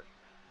factor.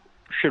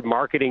 Should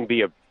marketing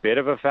be a bit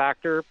of a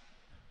factor?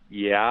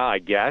 Yeah, I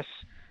guess.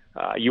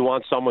 You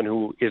want someone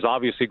who is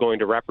obviously going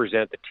to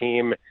represent the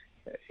team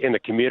in the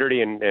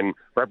community and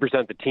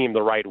represent the team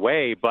the right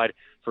way. But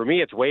for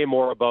me, it's way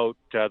more about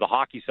the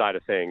hockey side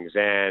of things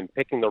and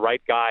picking the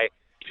right guy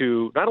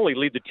to not only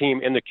lead the team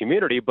in the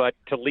community, but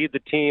to lead the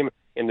team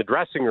in the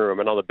dressing room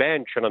and on the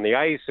bench and on the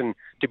ice, and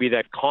to be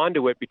that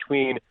conduit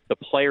between the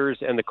players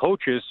and the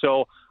coaches.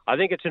 So I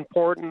think it's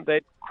important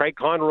that Craig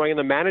Conroy and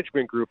the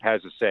management group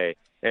has a say,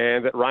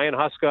 and that Ryan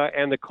Huska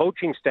and the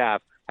coaching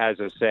staff has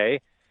a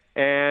say,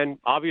 and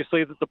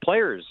obviously that the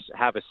players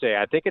have a say.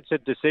 I think it's a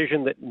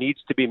decision that needs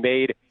to be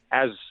made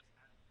as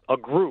a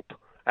group,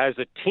 as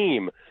a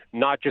team,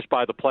 not just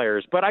by the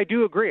players. But I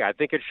do agree. I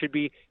think it should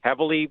be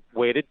heavily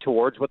weighted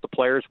towards what the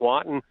players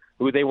want and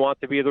who they want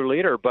to be their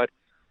leader. But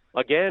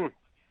again,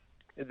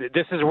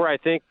 this is where I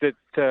think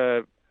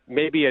that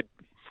maybe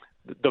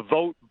the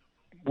vote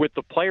with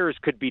the players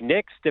could be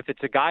nixed. If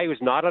it's a guy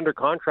who's not under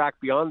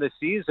contract beyond this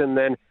season,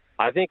 then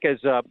I think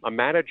as a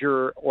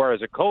manager or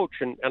as a coach,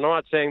 and I'm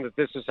not saying that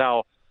this is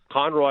how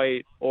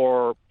Conroy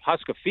or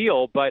Huska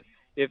feel, but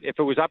if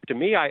it was up to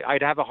me,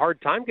 I'd have a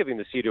hard time giving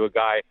the C to a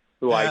guy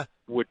who I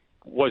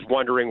was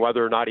wondering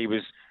whether or not he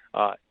was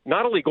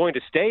not only going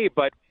to stay,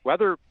 but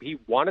whether he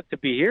wanted to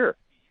be here.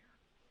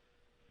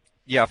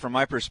 Yeah, from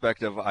my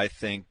perspective, I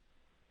think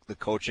the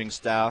coaching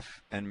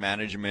staff and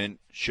management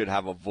should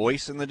have a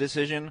voice in the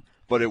decision,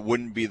 but it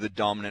wouldn't be the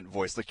dominant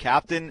voice. The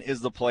captain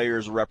is the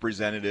player's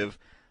representative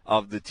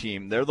of the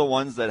team. They're the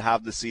ones that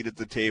have the seat at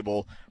the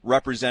table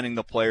representing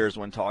the players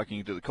when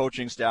talking to the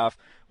coaching staff,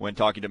 when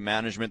talking to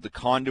management, the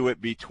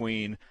conduit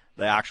between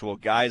the actual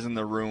guys in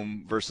the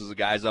room versus the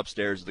guys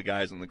upstairs, the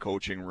guys in the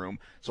coaching room.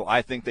 So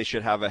I think they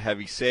should have a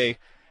heavy say.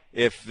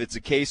 If it's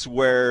a case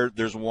where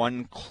there's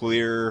one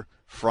clear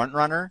front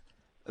runner,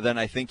 then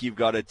I think you've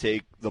got to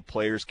take the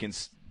player's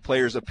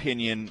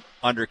opinion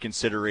under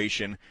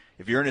consideration.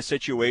 If you're in a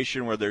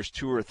situation where there's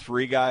two or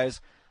three guys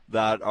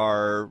that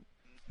are,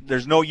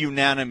 there's no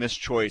unanimous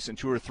choice and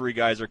two or three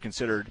guys are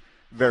considered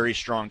very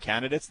strong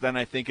candidates, then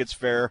I think it's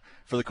fair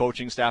for the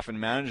coaching staff and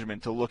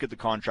management to look at the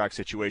contract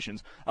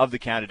situations of the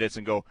candidates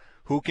and go,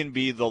 who can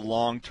be the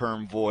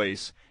long-term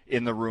voice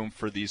in the room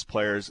for these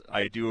players?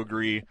 I do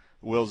agree,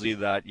 Wilsey,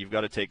 that you've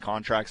got to take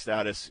contract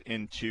status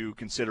into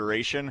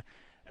consideration,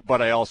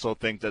 but I also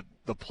think that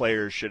the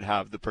players should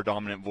have the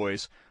predominant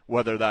voice,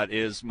 whether that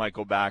is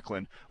Michael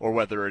Backlund or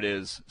whether it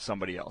is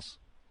somebody else.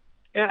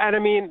 And I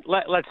mean,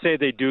 let's say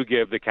they do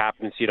give the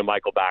captaincy to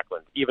Michael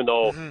Backlund, even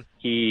though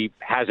he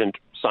hasn't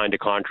signed a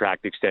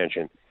contract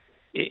extension.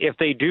 If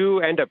they do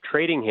end up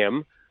trading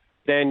him,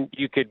 then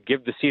you could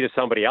give the seat to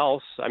somebody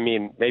else. I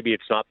mean, maybe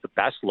it's not the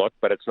best look,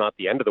 but it's not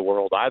the end of the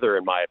world either,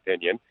 in my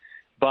opinion.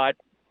 But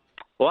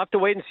we'll have to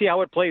wait and see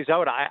how it plays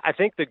out. I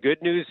think the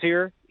good news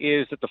here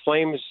is that the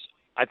Flames,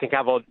 I think,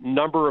 have a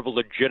number of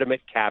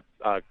legitimate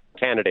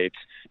candidates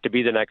to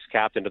be the next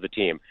captain of the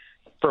team.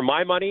 For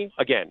my money,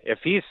 again, if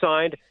he's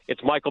signed,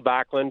 it's Michael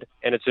Backlund,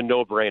 and it's a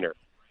no-brainer.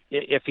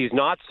 If he's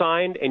not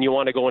signed and you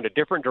want to go in a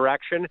different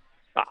direction,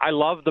 I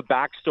love the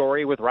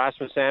backstory with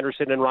Rasmus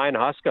Andersson and Ryan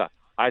Huska.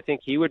 I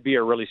think he would be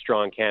a really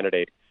strong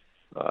candidate.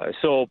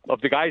 So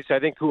of the guys I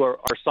think who are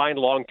signed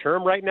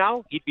long-term right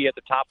now, he'd be at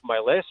the top of my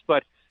list.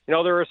 But, you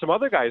know, there are some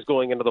other guys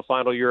going into the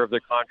final year of their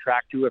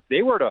contract who, if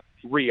they were to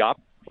re-up,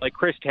 like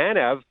Chris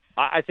Tanev,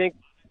 I think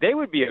they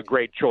would be a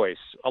great choice.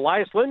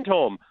 Elias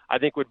Lindholm, I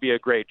think, would be a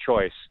great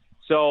choice.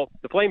 So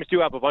the Flames do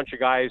have a bunch of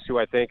guys who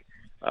I think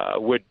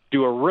would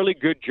do a really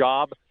good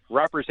job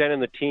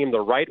representing the team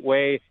the right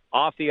way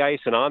off the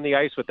ice and on the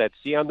ice with that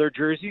C on their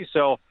jersey.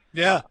 So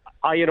yeah,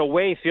 I, in a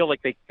way, feel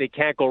like they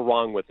can't go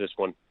wrong with this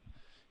one.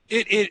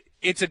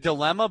 It's a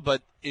dilemma,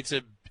 but it's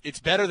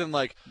better than,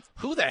 like,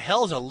 who the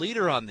hell's a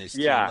leader on this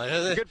team? Yeah, Like,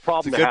 it's a good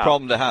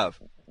problem to have.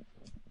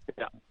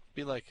 Yeah.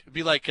 It'd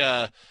be like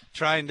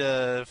trying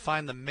to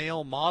find the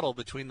male model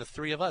between the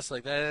three of us.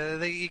 Like,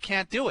 you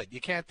can't do it.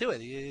 You can't do it.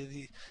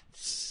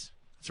 It's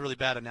a really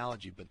bad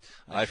analogy, but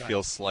I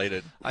feel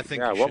slighted. I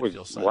think you should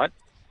feel slighted. What?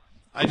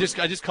 I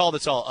just called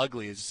this all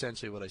ugly is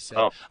essentially what I said.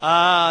 Oh.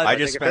 I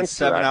just spent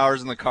 7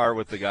 hours in the car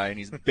with the guy, and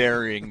he's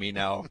burying me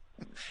now.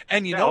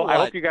 And you know what? I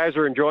hope you guys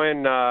are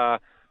enjoying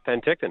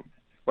Penticton.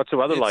 What's the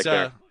weather like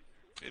there?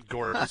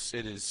 Gorgeous.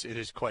 It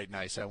is quite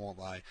nice. I won't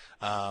lie.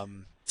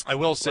 I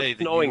will say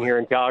it's snowing here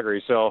in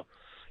Calgary, so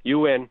you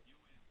win.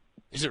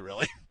 Is it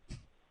really?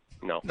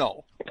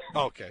 No.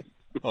 Okay.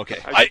 I'm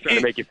just trying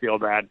to make you feel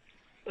bad.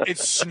 It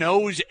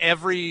snows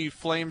every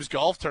Flames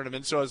golf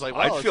tournament, so I was like,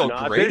 well, I'd feel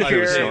great if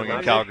it was snowing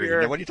in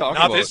Calgary. What are you talking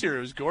about? Not this year.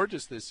 It was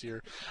gorgeous this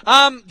year.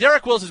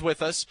 Derek Wills is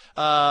with us,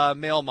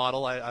 male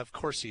model. Of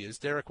course he is.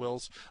 Derek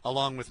Wills,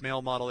 along with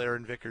male model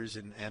Aaron Vickers,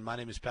 and my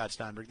name is Pat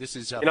Steinberg. This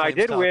is I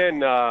did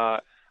win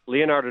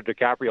Leonardo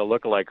DiCaprio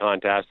lookalike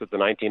contest at the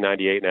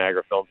 1998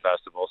 Niagara Film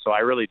Festival, so I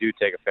really do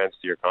take offense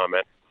to your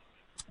comment.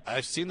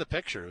 I've seen the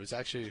picture. It was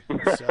actually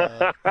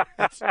my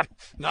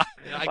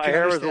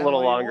hair was a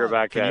little longer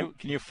back then.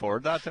 Can you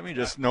forward that to me?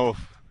 Just no.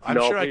 I'm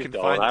sure I can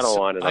find it. I don't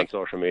want it on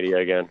social media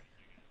again.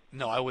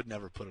 No, I would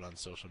never put it on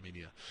social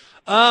media.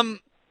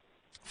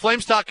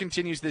 Flames Talk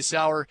continues this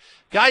hour,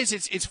 guys.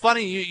 It's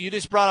funny you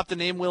just brought up the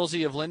name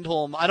Wilsey of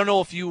Lindholm. I don't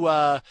know if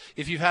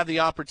you've had the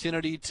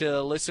opportunity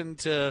to listen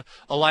to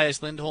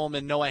Elias Lindholm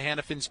and Noah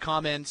Hannafin's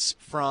comments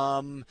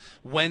from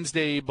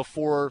Wednesday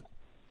before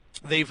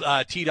they've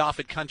teed off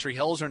at Country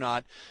Hills or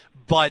not.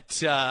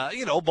 But,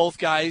 both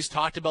guys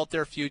talked about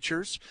their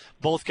futures.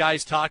 Both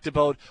guys talked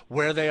about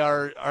where they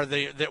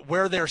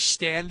where they're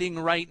standing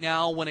right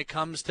now when it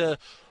comes to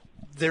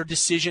their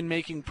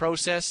decision-making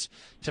process.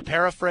 To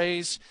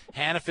paraphrase,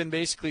 Hannafin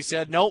basically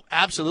said, nope,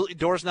 absolutely,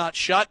 door's not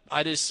shut.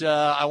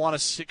 I want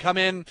to come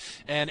in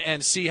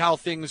and see how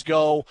things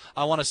go.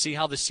 I want to see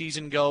how the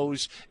season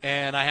goes,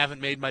 and I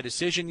haven't made my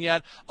decision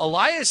yet.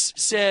 Elias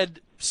said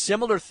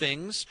similar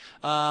things.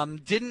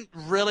 Didn't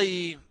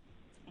really,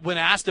 when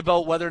asked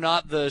about whether or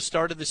not the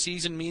start of the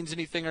season means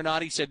anything or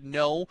not, he said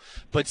no,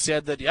 but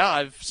said that,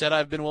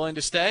 I've been willing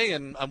to stay,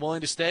 and I'm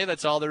willing to stay.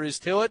 That's all there is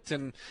to it.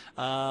 And,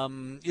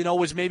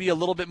 was maybe a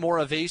little bit more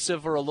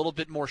evasive or a little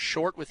bit more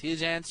short with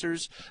his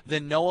answers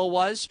than Noah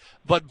was.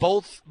 But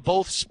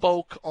both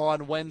spoke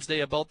on Wednesday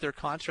about their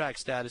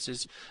contract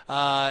statuses.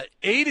 A,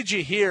 did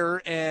you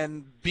hear?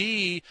 And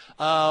B,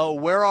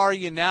 where are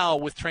you now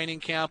with training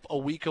camp a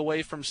week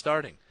away from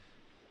starting?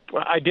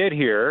 I did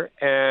hear,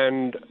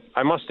 and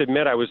I must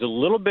admit I was a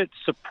little bit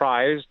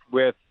surprised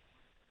with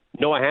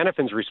Noah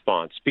Hannafin's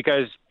response,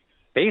 because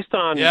based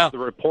on the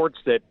reports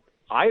that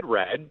I'd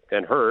read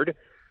and heard,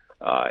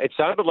 it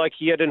sounded like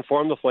he had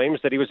informed the Flames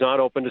that he was not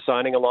open to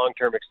signing a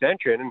long-term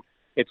extension. And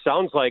it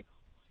sounds like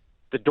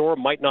the door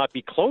might not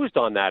be closed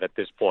on that at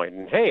this point.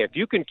 And, hey, if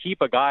you can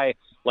keep a guy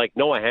like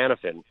Noah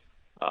Hannafin,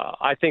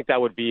 I think that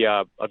would be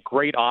a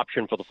great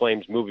option for the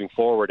Flames moving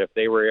forward if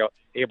they were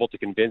able to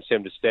convince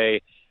him to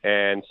stay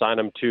and sign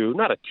him to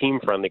not a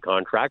team-friendly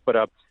contract, but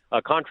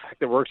a contract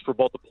that works for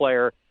both the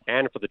player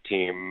and for the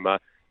team.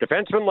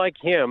 Defensemen like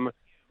him,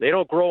 they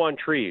don't grow on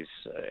trees.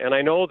 And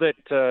I know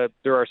that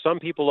there are some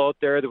people out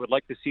there that would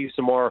like to see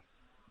some more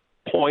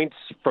points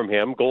from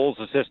him, goals,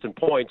 assists, and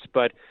points.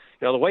 But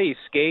the way he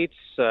skates,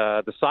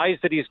 the size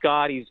that he's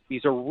got,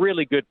 he's a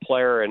really good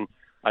player, and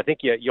I think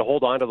you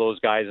hold on to those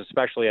guys,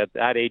 especially at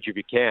that age if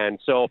you can.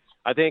 So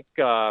I think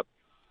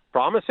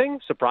promising,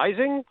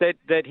 surprising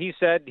that he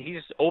said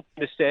he's open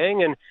to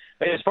staying. And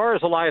as far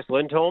as Elias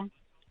Lindholm,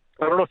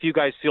 I don't know if you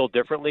guys feel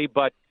differently,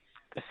 but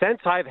the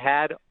sense I've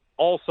had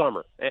all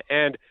summer,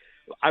 and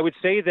I would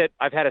say that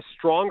I've had a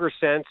stronger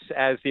sense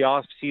as the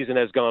off season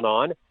has gone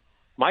on.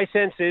 My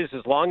sense is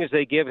as long as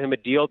they give him a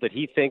deal that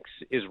he thinks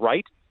is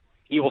right,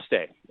 he will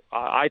stay.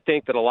 I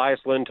think that Elias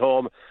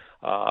Lindholm,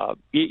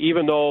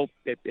 even though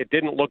it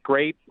didn't look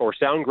great or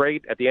sound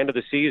great at the end of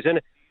the season,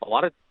 a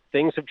lot of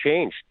things have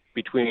changed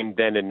between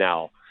then and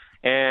now.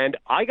 And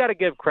I got to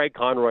give Craig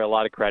Conroy a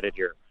lot of credit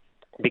here,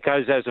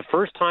 because as a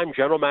first-time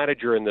general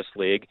manager in this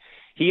league,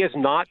 he has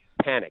not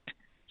panicked.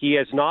 He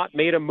has not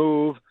made a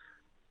move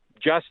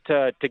just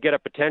to get a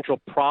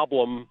potential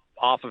problem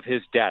off of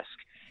his desk.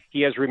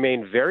 He has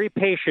remained very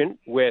patient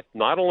with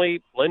not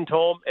only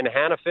Lindholm and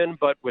Hannafin,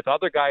 but with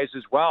other guys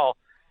as well.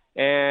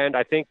 And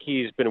I think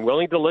he's been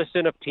willing to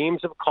listen if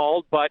teams have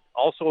called, but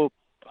also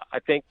I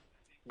think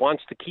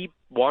wants to keep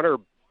one or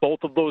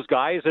both of those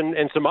guys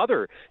and some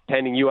other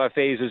pending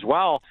UFAs as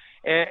well.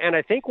 And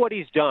I think what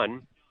he's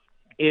done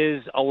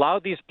is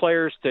allowed these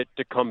players to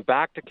come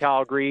back to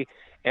Calgary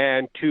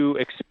and to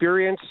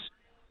experience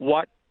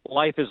what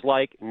life is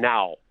like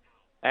now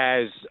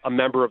as a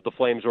member of the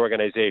Flames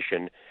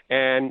organization,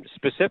 and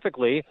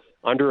specifically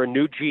under a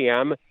new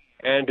GM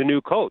and a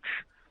new coach.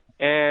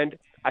 And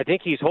I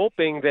think he's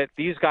hoping that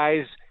these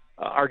guys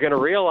are going to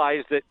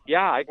realize that,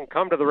 I can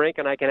come to the rink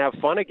and I can have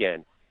fun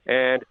again,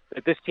 and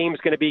that this team's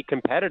going to be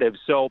competitive.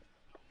 So,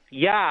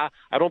 I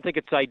don't think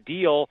it's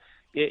ideal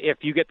if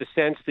you get the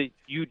sense that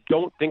you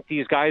don't think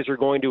these guys are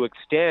going to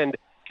extend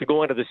to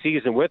go into the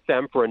season with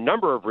them for a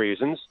number of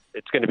reasons.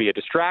 It's going to be a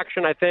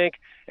distraction, I think,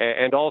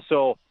 and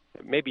also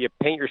maybe you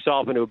paint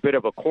yourself into a bit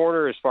of a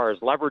corner as far as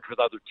leverage with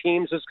other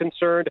teams is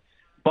concerned.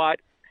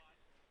 But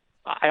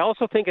I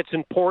also think it's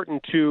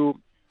important to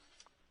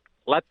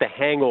let the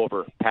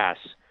hangover pass.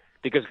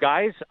 Because,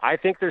 guys, I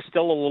think there's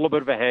still a little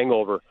bit of a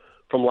hangover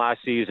from last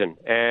season.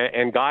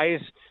 And guys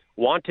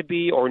want to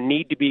be or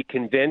need to be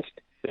convinced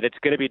that it's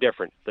going to be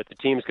different, that the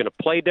team's going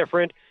to play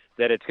different,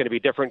 that it's going to be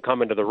different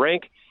coming to the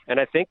rink. And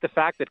I think the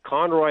fact that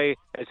Conroy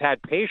has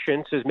had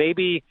patience is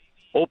maybe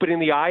opening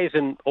the eyes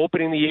and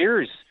opening the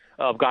ears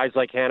of guys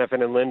like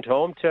Hanifin and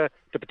Lindholm to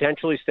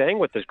potentially staying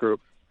with this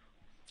group.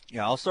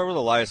 Yeah, I'll start with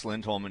Elias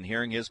Lindholm and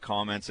hearing his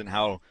comments and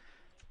how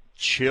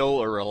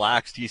chill or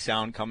relaxed he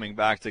sound coming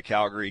back to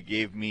Calgary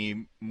gave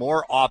me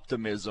more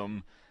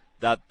optimism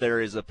that there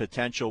is a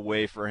potential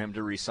way for him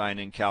to re-sign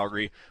in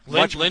Calgary.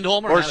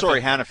 Lindholm or Hanifin?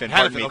 Sorry, Hanifin.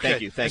 Pardon me. Okay.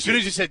 Thank you. As soon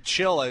as you said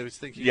chill, I was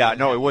thinking. Yeah,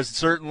 no, it was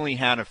certainly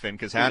Hanifin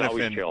because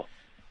Hanifin. Chill.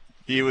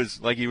 He was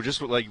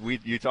just like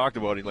you talked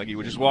about it, like he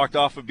just walked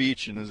off a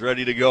beach and is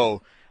ready to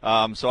go.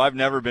 So I've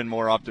never been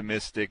more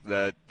optimistic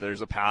that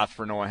there's a path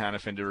for Noah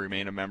Hanifin to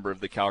remain a member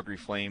of the Calgary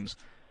Flames.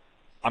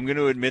 I'm going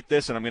to admit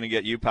this, and I'm going to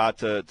get you, Pat,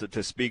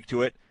 to speak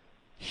to it.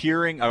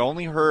 I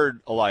only heard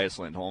Elias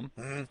Lindholm.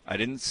 Mm-hmm. I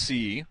didn't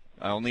see.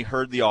 I only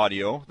heard the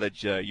audio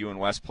that you and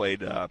Wes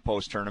played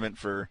post-tournament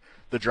for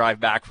the drive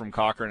back from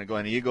Cochrane to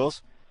Glen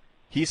Eagles.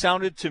 He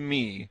sounded to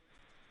me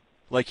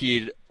like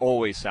he'd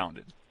always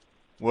sounded.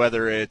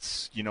 Whether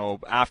it's,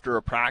 after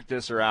a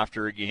practice or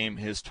after a game,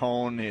 his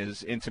tone,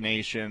 his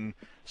intonation,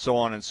 so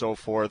on and so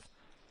forth,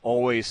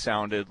 always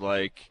sounded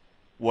like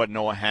what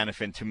Noah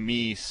Hanifin to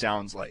me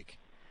sounds like.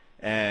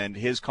 And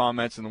his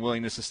comments and the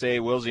willingness to stay,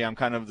 Wilsey, I'm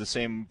kind of the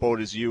same boat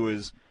as you,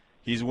 is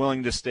he's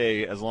willing to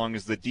stay as long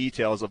as the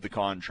details of the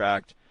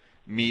contract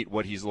meet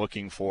what he's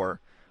looking for.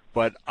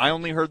 But I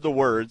only heard the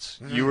words.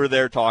 Mm-hmm. You were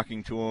there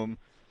talking to him,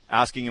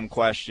 asking him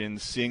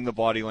questions, seeing the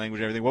body language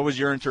and everything. What was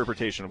your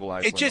interpretation of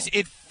Elias Lindholm?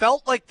 It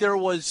felt like there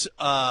was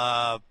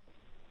a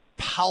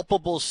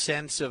palpable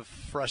sense of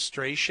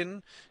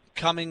frustration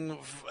coming,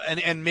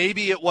 and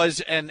maybe it was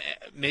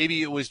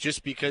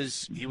just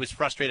because he was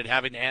frustrated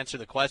having to answer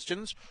the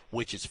questions,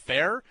 which is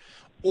fair.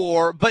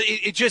 But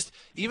it just,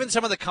 even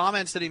some of the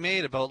comments that he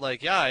made about,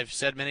 I've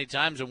said many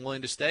times I'm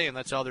willing to stay, and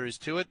that's all there is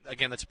to it.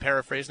 Again, that's a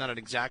paraphrase, not an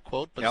exact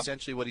quote, but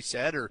essentially what he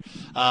said. Or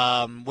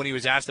when he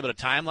was asked about a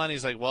timeline,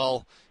 he's like,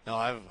 well,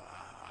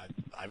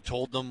 I've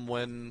told them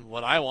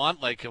what I want.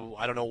 I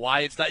don't know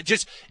why it's not.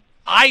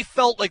 I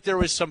felt like there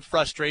was some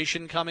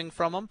frustration coming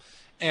from him.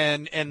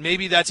 And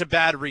maybe that's a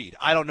bad read.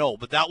 I don't know,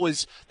 but that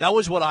was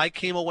what I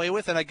came away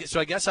with. And I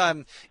guess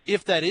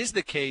if that is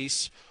the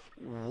case,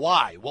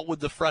 why? What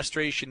would the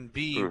frustration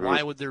be? Mm-hmm.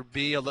 Why would there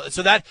be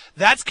so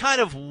that's kind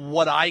of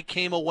what I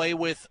came away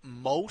with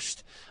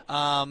most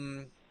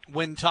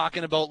when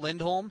talking about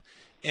Lindholm.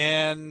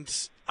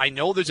 And I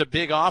know there's a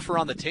big offer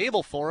on the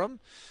table for him.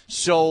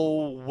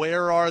 So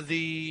where are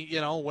the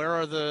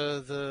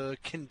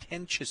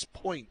contentious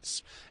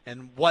points,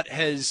 and what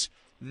has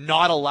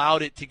not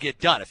allowed it to get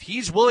done? If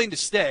he's willing to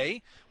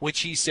stay, which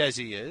he says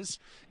he is,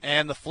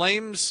 and the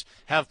Flames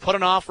have put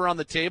an offer on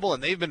the table,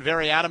 and they've been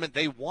very adamant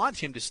they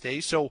want him to stay.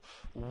 So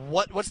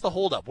what's the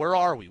holdup? Where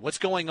are we? What's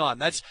going on?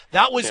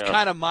 That was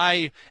kind of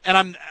my,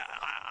 and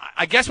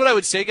I guess what I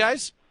would say,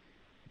 guys,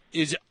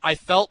 is I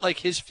felt like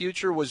his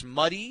future was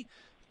muddy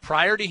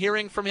prior to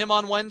hearing from him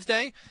on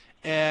Wednesday,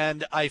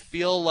 and I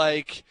feel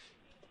like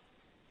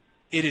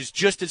it is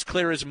just as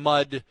clear as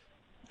mud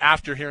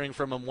after hearing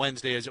from him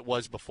Wednesday as it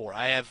was before.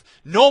 I have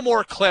no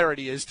more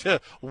clarity as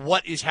to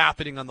what is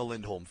happening on the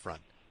Lindholm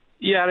front.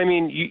 Yeah, I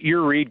mean,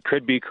 your read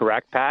could be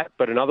correct, Pat,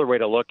 but another way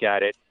to look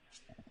at it,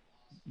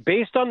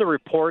 based on the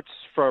reports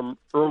from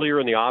earlier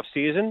in the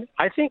offseason,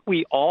 I think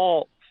we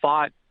all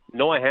thought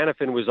Noah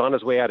Hanifin was on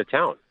his way out of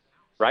town,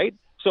 right?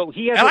 So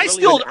he has. And I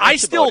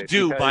still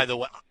do, because, by the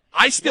way.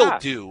 I still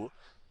do.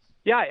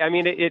 Yeah, I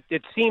mean,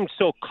 it seemed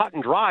so cut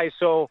and dry,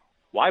 so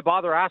why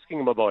bother asking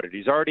him about it?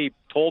 He's already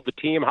told the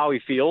team how he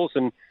feels,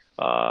 and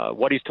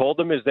what he's told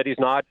them is that he's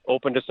not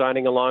open to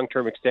signing a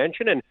long-term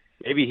extension, and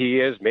maybe he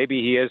is, maybe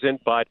he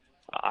isn't, but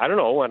I don't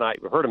know. When I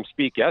heard him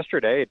speak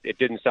yesterday, it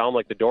didn't sound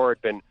like the door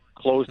had been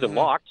closed and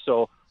locked,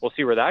 so we'll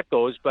see where that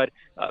goes. But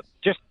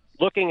just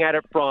looking at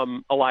it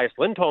from Elias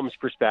Lindholm's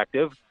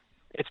perspective,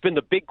 it's been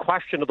the big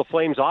question of the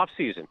Flames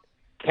offseason.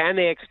 Can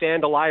they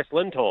extend Elias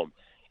Lindholm?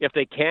 If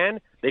they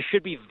can, they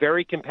should be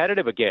very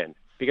competitive again,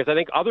 because I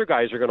think other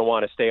guys are going to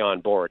want to stay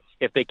on board.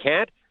 If they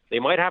can't, they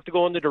might have to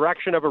go in the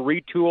direction of a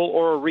retool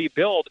or a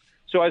rebuild.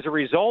 So as a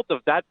result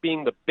of that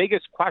being the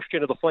biggest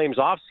question of the Flames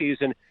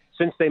offseason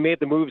since they made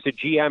the moves to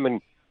GM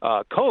and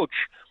coach,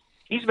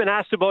 he's been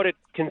asked about it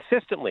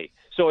consistently.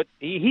 So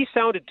he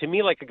sounded to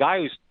me like a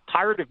guy who's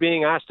tired of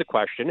being asked a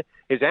question.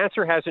 His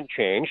answer hasn't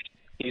changed.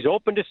 He's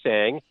open to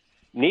staying,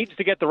 needs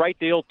to get the right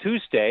deal to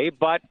stay,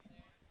 but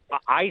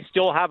I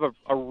still have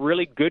a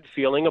really good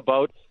feeling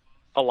about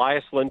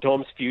Elias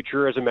Lindholm's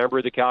future as a member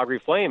of the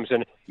Calgary Flames.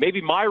 And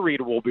maybe my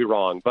read will be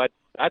wrong, but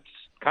that's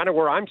kind of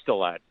where I'm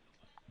still at.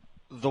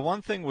 The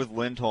one thing with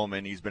Lindholm,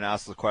 and he's been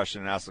asked the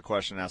question and asked the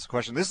question and asked the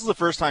question, this is the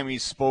first time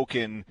he's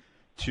spoken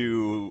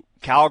to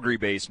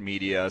Calgary-based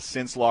media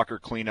since Locker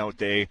Cleanout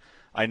Day.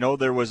 I know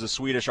there was a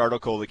Swedish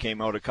article that came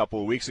out a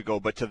couple of weeks ago,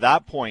 but to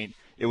that point,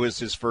 it was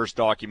his first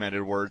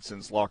documented word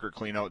since locker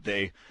cleanout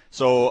day.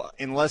 So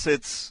unless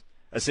it's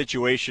a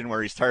situation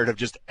where he's tired of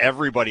just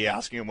everybody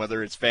asking him,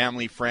 whether it's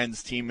family,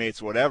 friends,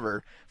 teammates,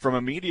 whatever, from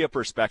a media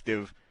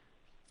perspective,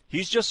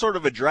 he's just sort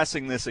of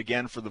addressing this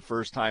again for the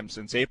first time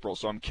since April.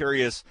 So I'm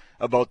curious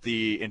about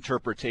the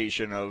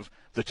interpretation of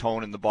the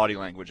tone and the body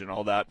language and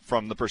all that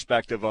from the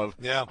perspective of,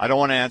 I don't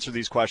want to answer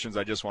these questions,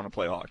 I just want to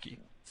play hockey.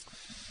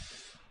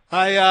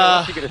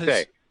 What's he going to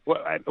say?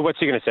 What's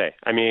he going to say?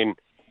 I mean,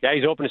 yeah,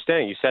 he's open to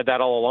staying. You said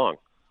that all along,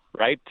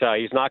 right?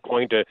 He's not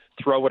going to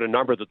throw out a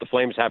number that the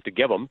Flames have to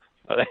give him.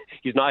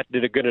 He's not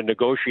going to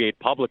negotiate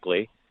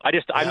publicly.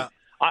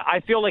 I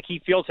feel like he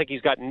feels like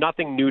he's got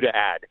nothing new to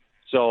add.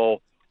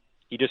 So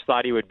he just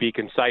thought he would be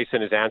concise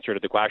in his answer to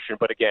the question.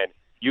 But again,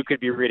 you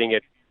could be reading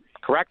it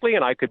correctly,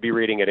 and I could be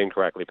reading it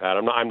incorrectly, Pat.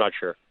 I'm not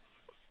sure.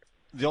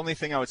 The only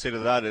thing I would say to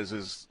that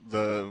is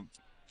the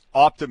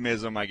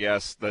optimism, I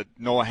guess, that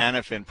Noah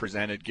Hanifin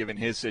presented given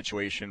his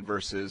situation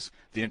versus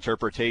the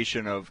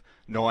interpretation of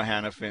Noah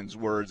Hanifin's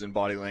words and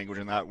body language,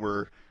 and that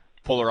were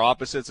polar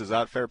opposites. Is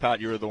that fair, Pat?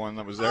 You were the one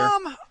that was there.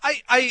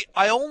 I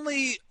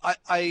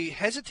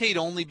hesitate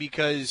only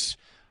because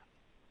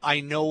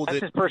I know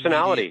that's that his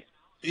personality.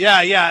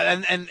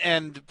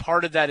 And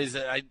part of that is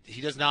that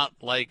he does not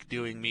like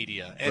doing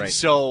media, and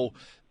so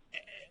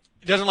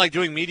he doesn't like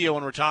doing media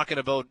when we're talking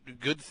about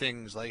good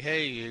things like,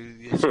 hey,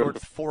 you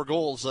scored 4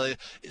 goals.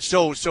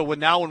 So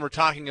when we're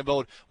talking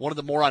about one of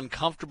the more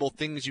uncomfortable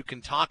things you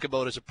can talk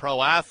about as a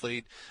pro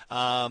athlete,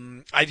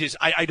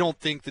 I don't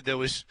think that there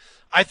was.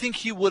 I think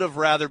he would have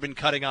rather been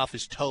cutting off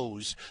his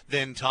toes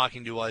than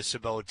talking to us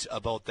about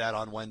that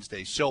on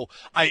Wednesday. So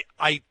I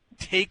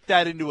take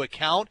that into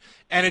account,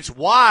 and it's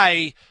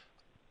why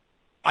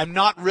I'm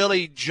not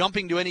really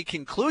jumping to any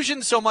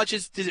conclusion so much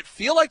as, does it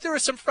feel like there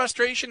is some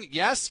frustration?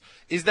 Yes.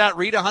 Is that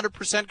read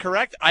 100%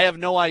 correct? I have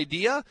no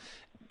idea.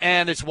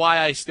 And it's why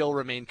I still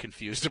remain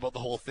confused about the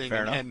whole thing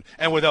and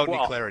without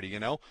any clarity, you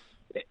know?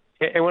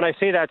 And when I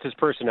say that's his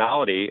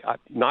personality,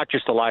 not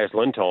just Elias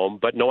Lindholm,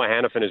 but Noah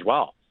Hanifin as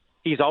well.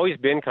 He's always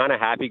been kind of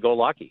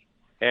happy-go-lucky.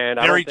 And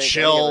I very don't think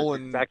chill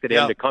any of us expected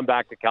him to come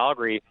back to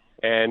Calgary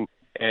and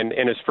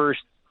in his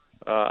first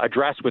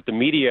address with the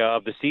media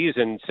of the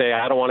season say,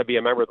 I don't want to be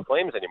a member of the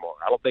Flames anymore.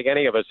 I don't think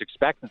any of us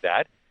expected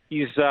that.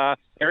 He's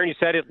Aaron, you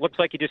said it looks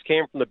like he just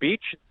came from the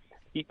beach.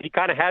 He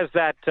kind of has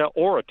that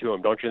aura to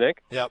him, don't you think?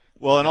 Yep.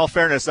 Well, in all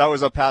fairness, that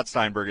was a Pat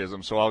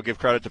Steinbergism, so I'll give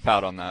credit to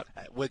Pat on that.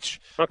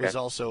 Which is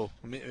also,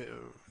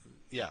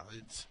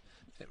 it's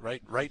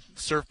right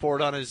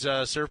surfboard on his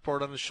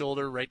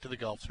shoulder, right to the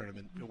golf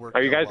tournament.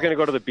 Are you guys going to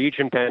go to the beach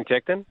in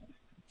Penticton?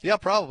 Yeah,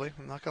 probably.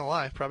 I'm not going to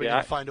lie. Probably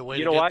going to find a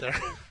way to get there.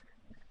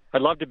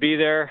 I'd love to be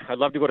there. I'd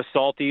love to go to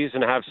Salty's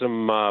and have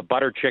some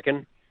buttered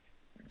chicken.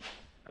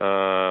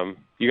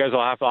 You guys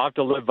will have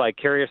to live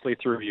vicariously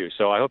through you.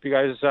 So I hope you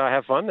guys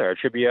have fun there. It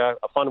should be a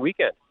fun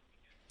weekend.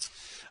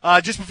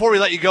 Just before we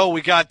let you go,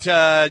 we got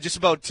just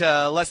about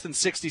less than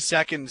 60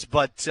 seconds,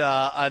 but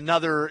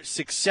another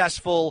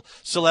successful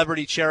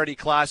celebrity charity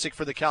classic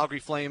for the Calgary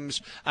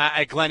Flames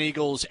at Glen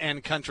Eagles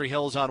and Country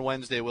Hills on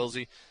Wednesday,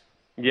 Wilsey.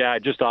 Yeah,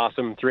 just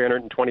awesome.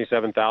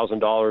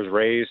 $327,000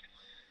 raised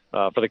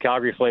for the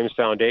Calgary Flames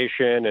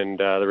Foundation, and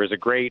there was a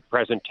great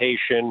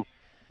presentation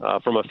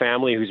from a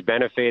family who's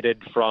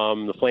benefited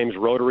from the Flames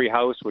Rotary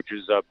House, which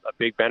is a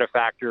big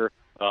benefactor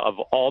of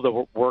all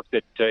the work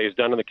that is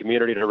done in the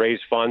community to raise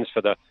funds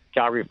for the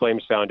Calgary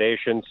Flames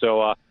Foundation.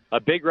 So a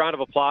big round of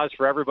applause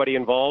for everybody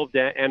involved,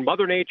 and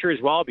Mother Nature as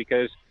well,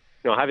 because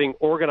having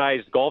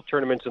organized golf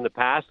tournaments in the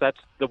past, that's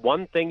the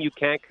one thing you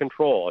can't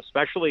control,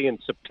 especially in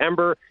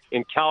September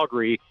in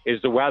Calgary, is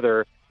the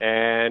weather.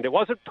 And it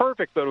wasn't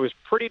perfect, but it was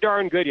pretty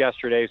darn good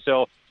yesterday.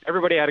 So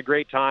everybody had a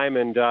great time,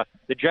 and the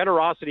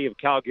generosity of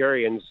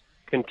Calgarians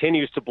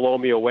continues to blow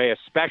me away,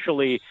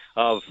 especially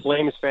of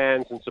Flames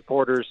fans and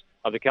supporters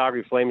of the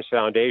Calgary Flames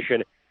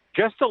Foundation.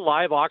 Just the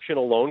live auction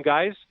alone,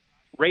 guys,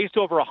 raised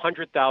over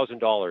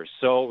 $100,000.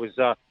 So it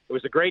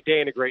was a great day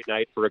and a great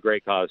night for a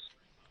great cause.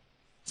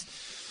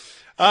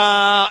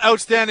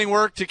 Outstanding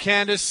work to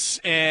Candace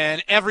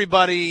and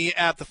everybody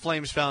at the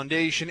Flames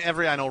Foundation.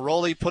 I know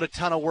Rolly put a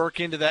ton of work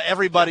into that.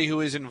 Everybody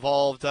who is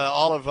involved,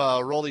 all of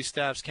Rolly's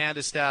staffs,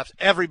 Candace staffs,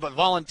 everybody,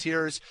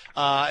 volunteers,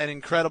 an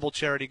incredible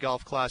charity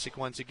golf classic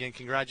once again.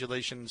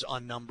 Congratulations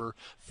on number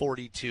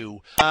 42.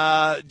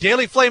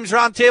 Daily Flames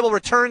Roundtable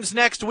returns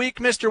next week,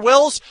 Mr.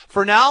 Wills.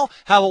 For now,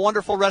 have a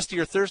wonderful rest of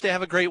your Thursday.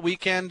 Have a great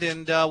weekend,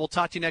 and we'll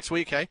talk to you next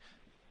week, hey?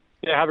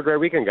 Yeah, have a great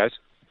weekend, guys.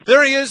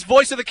 There he is,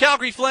 voice of the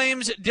Calgary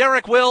Flames,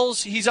 Derek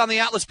Wills. He's on the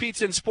Atlas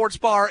Pizza and Sports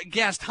Bar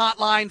guest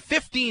hotline.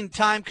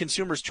 15-time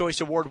Consumer's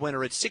Choice Award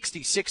winner at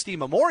 6060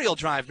 Memorial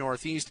Drive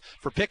Northeast.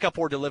 For pickup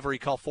or delivery,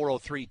 call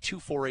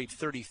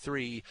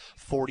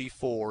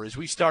 403-248-3344. As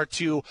we start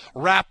to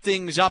wrap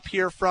things up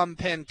here from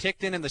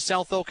Penticton in the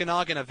South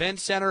Okanagan Event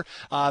Center,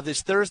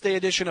 this Thursday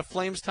edition of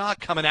Flames Talk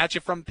coming at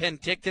you from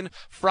Penticton.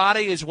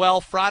 Friday as well.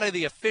 Friday,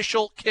 the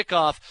official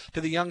kickoff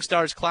to the Young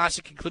Stars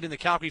Classic, including the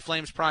Calgary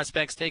Flames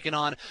prospects taking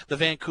on the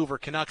Vancouver Vancouver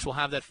Canucks. We'll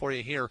have that for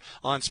you here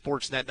on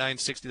Sportsnet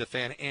 960 The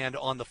Fan and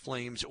on the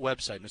Flames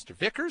website. Mr.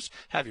 Vickers,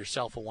 have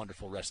yourself a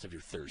wonderful rest of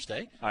your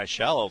Thursday. I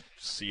shall.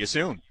 See you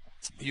soon.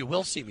 You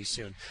will see me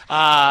soon.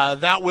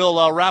 That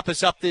will wrap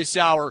us up this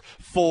hour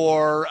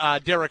for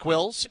Derek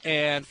Wills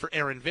and for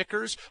Aaron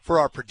Vickers, for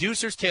our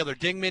producers, Taylor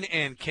Dingman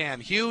and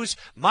Cam Hughes.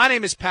 My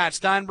name is Pat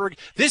Steinberg.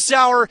 This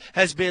hour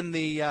has been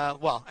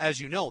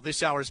as you know,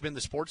 this hour has been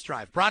the Sports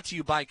Drive, brought to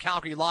you by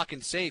Calgary Lock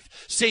and Safe.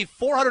 Save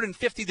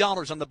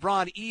 $450 on the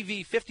Braun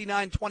EV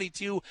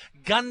 5922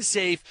 gun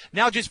safe,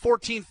 now just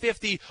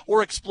 $1,450,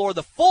 or explore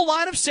the full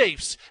line of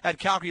safes at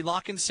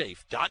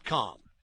CalgaryLockandSafe.com.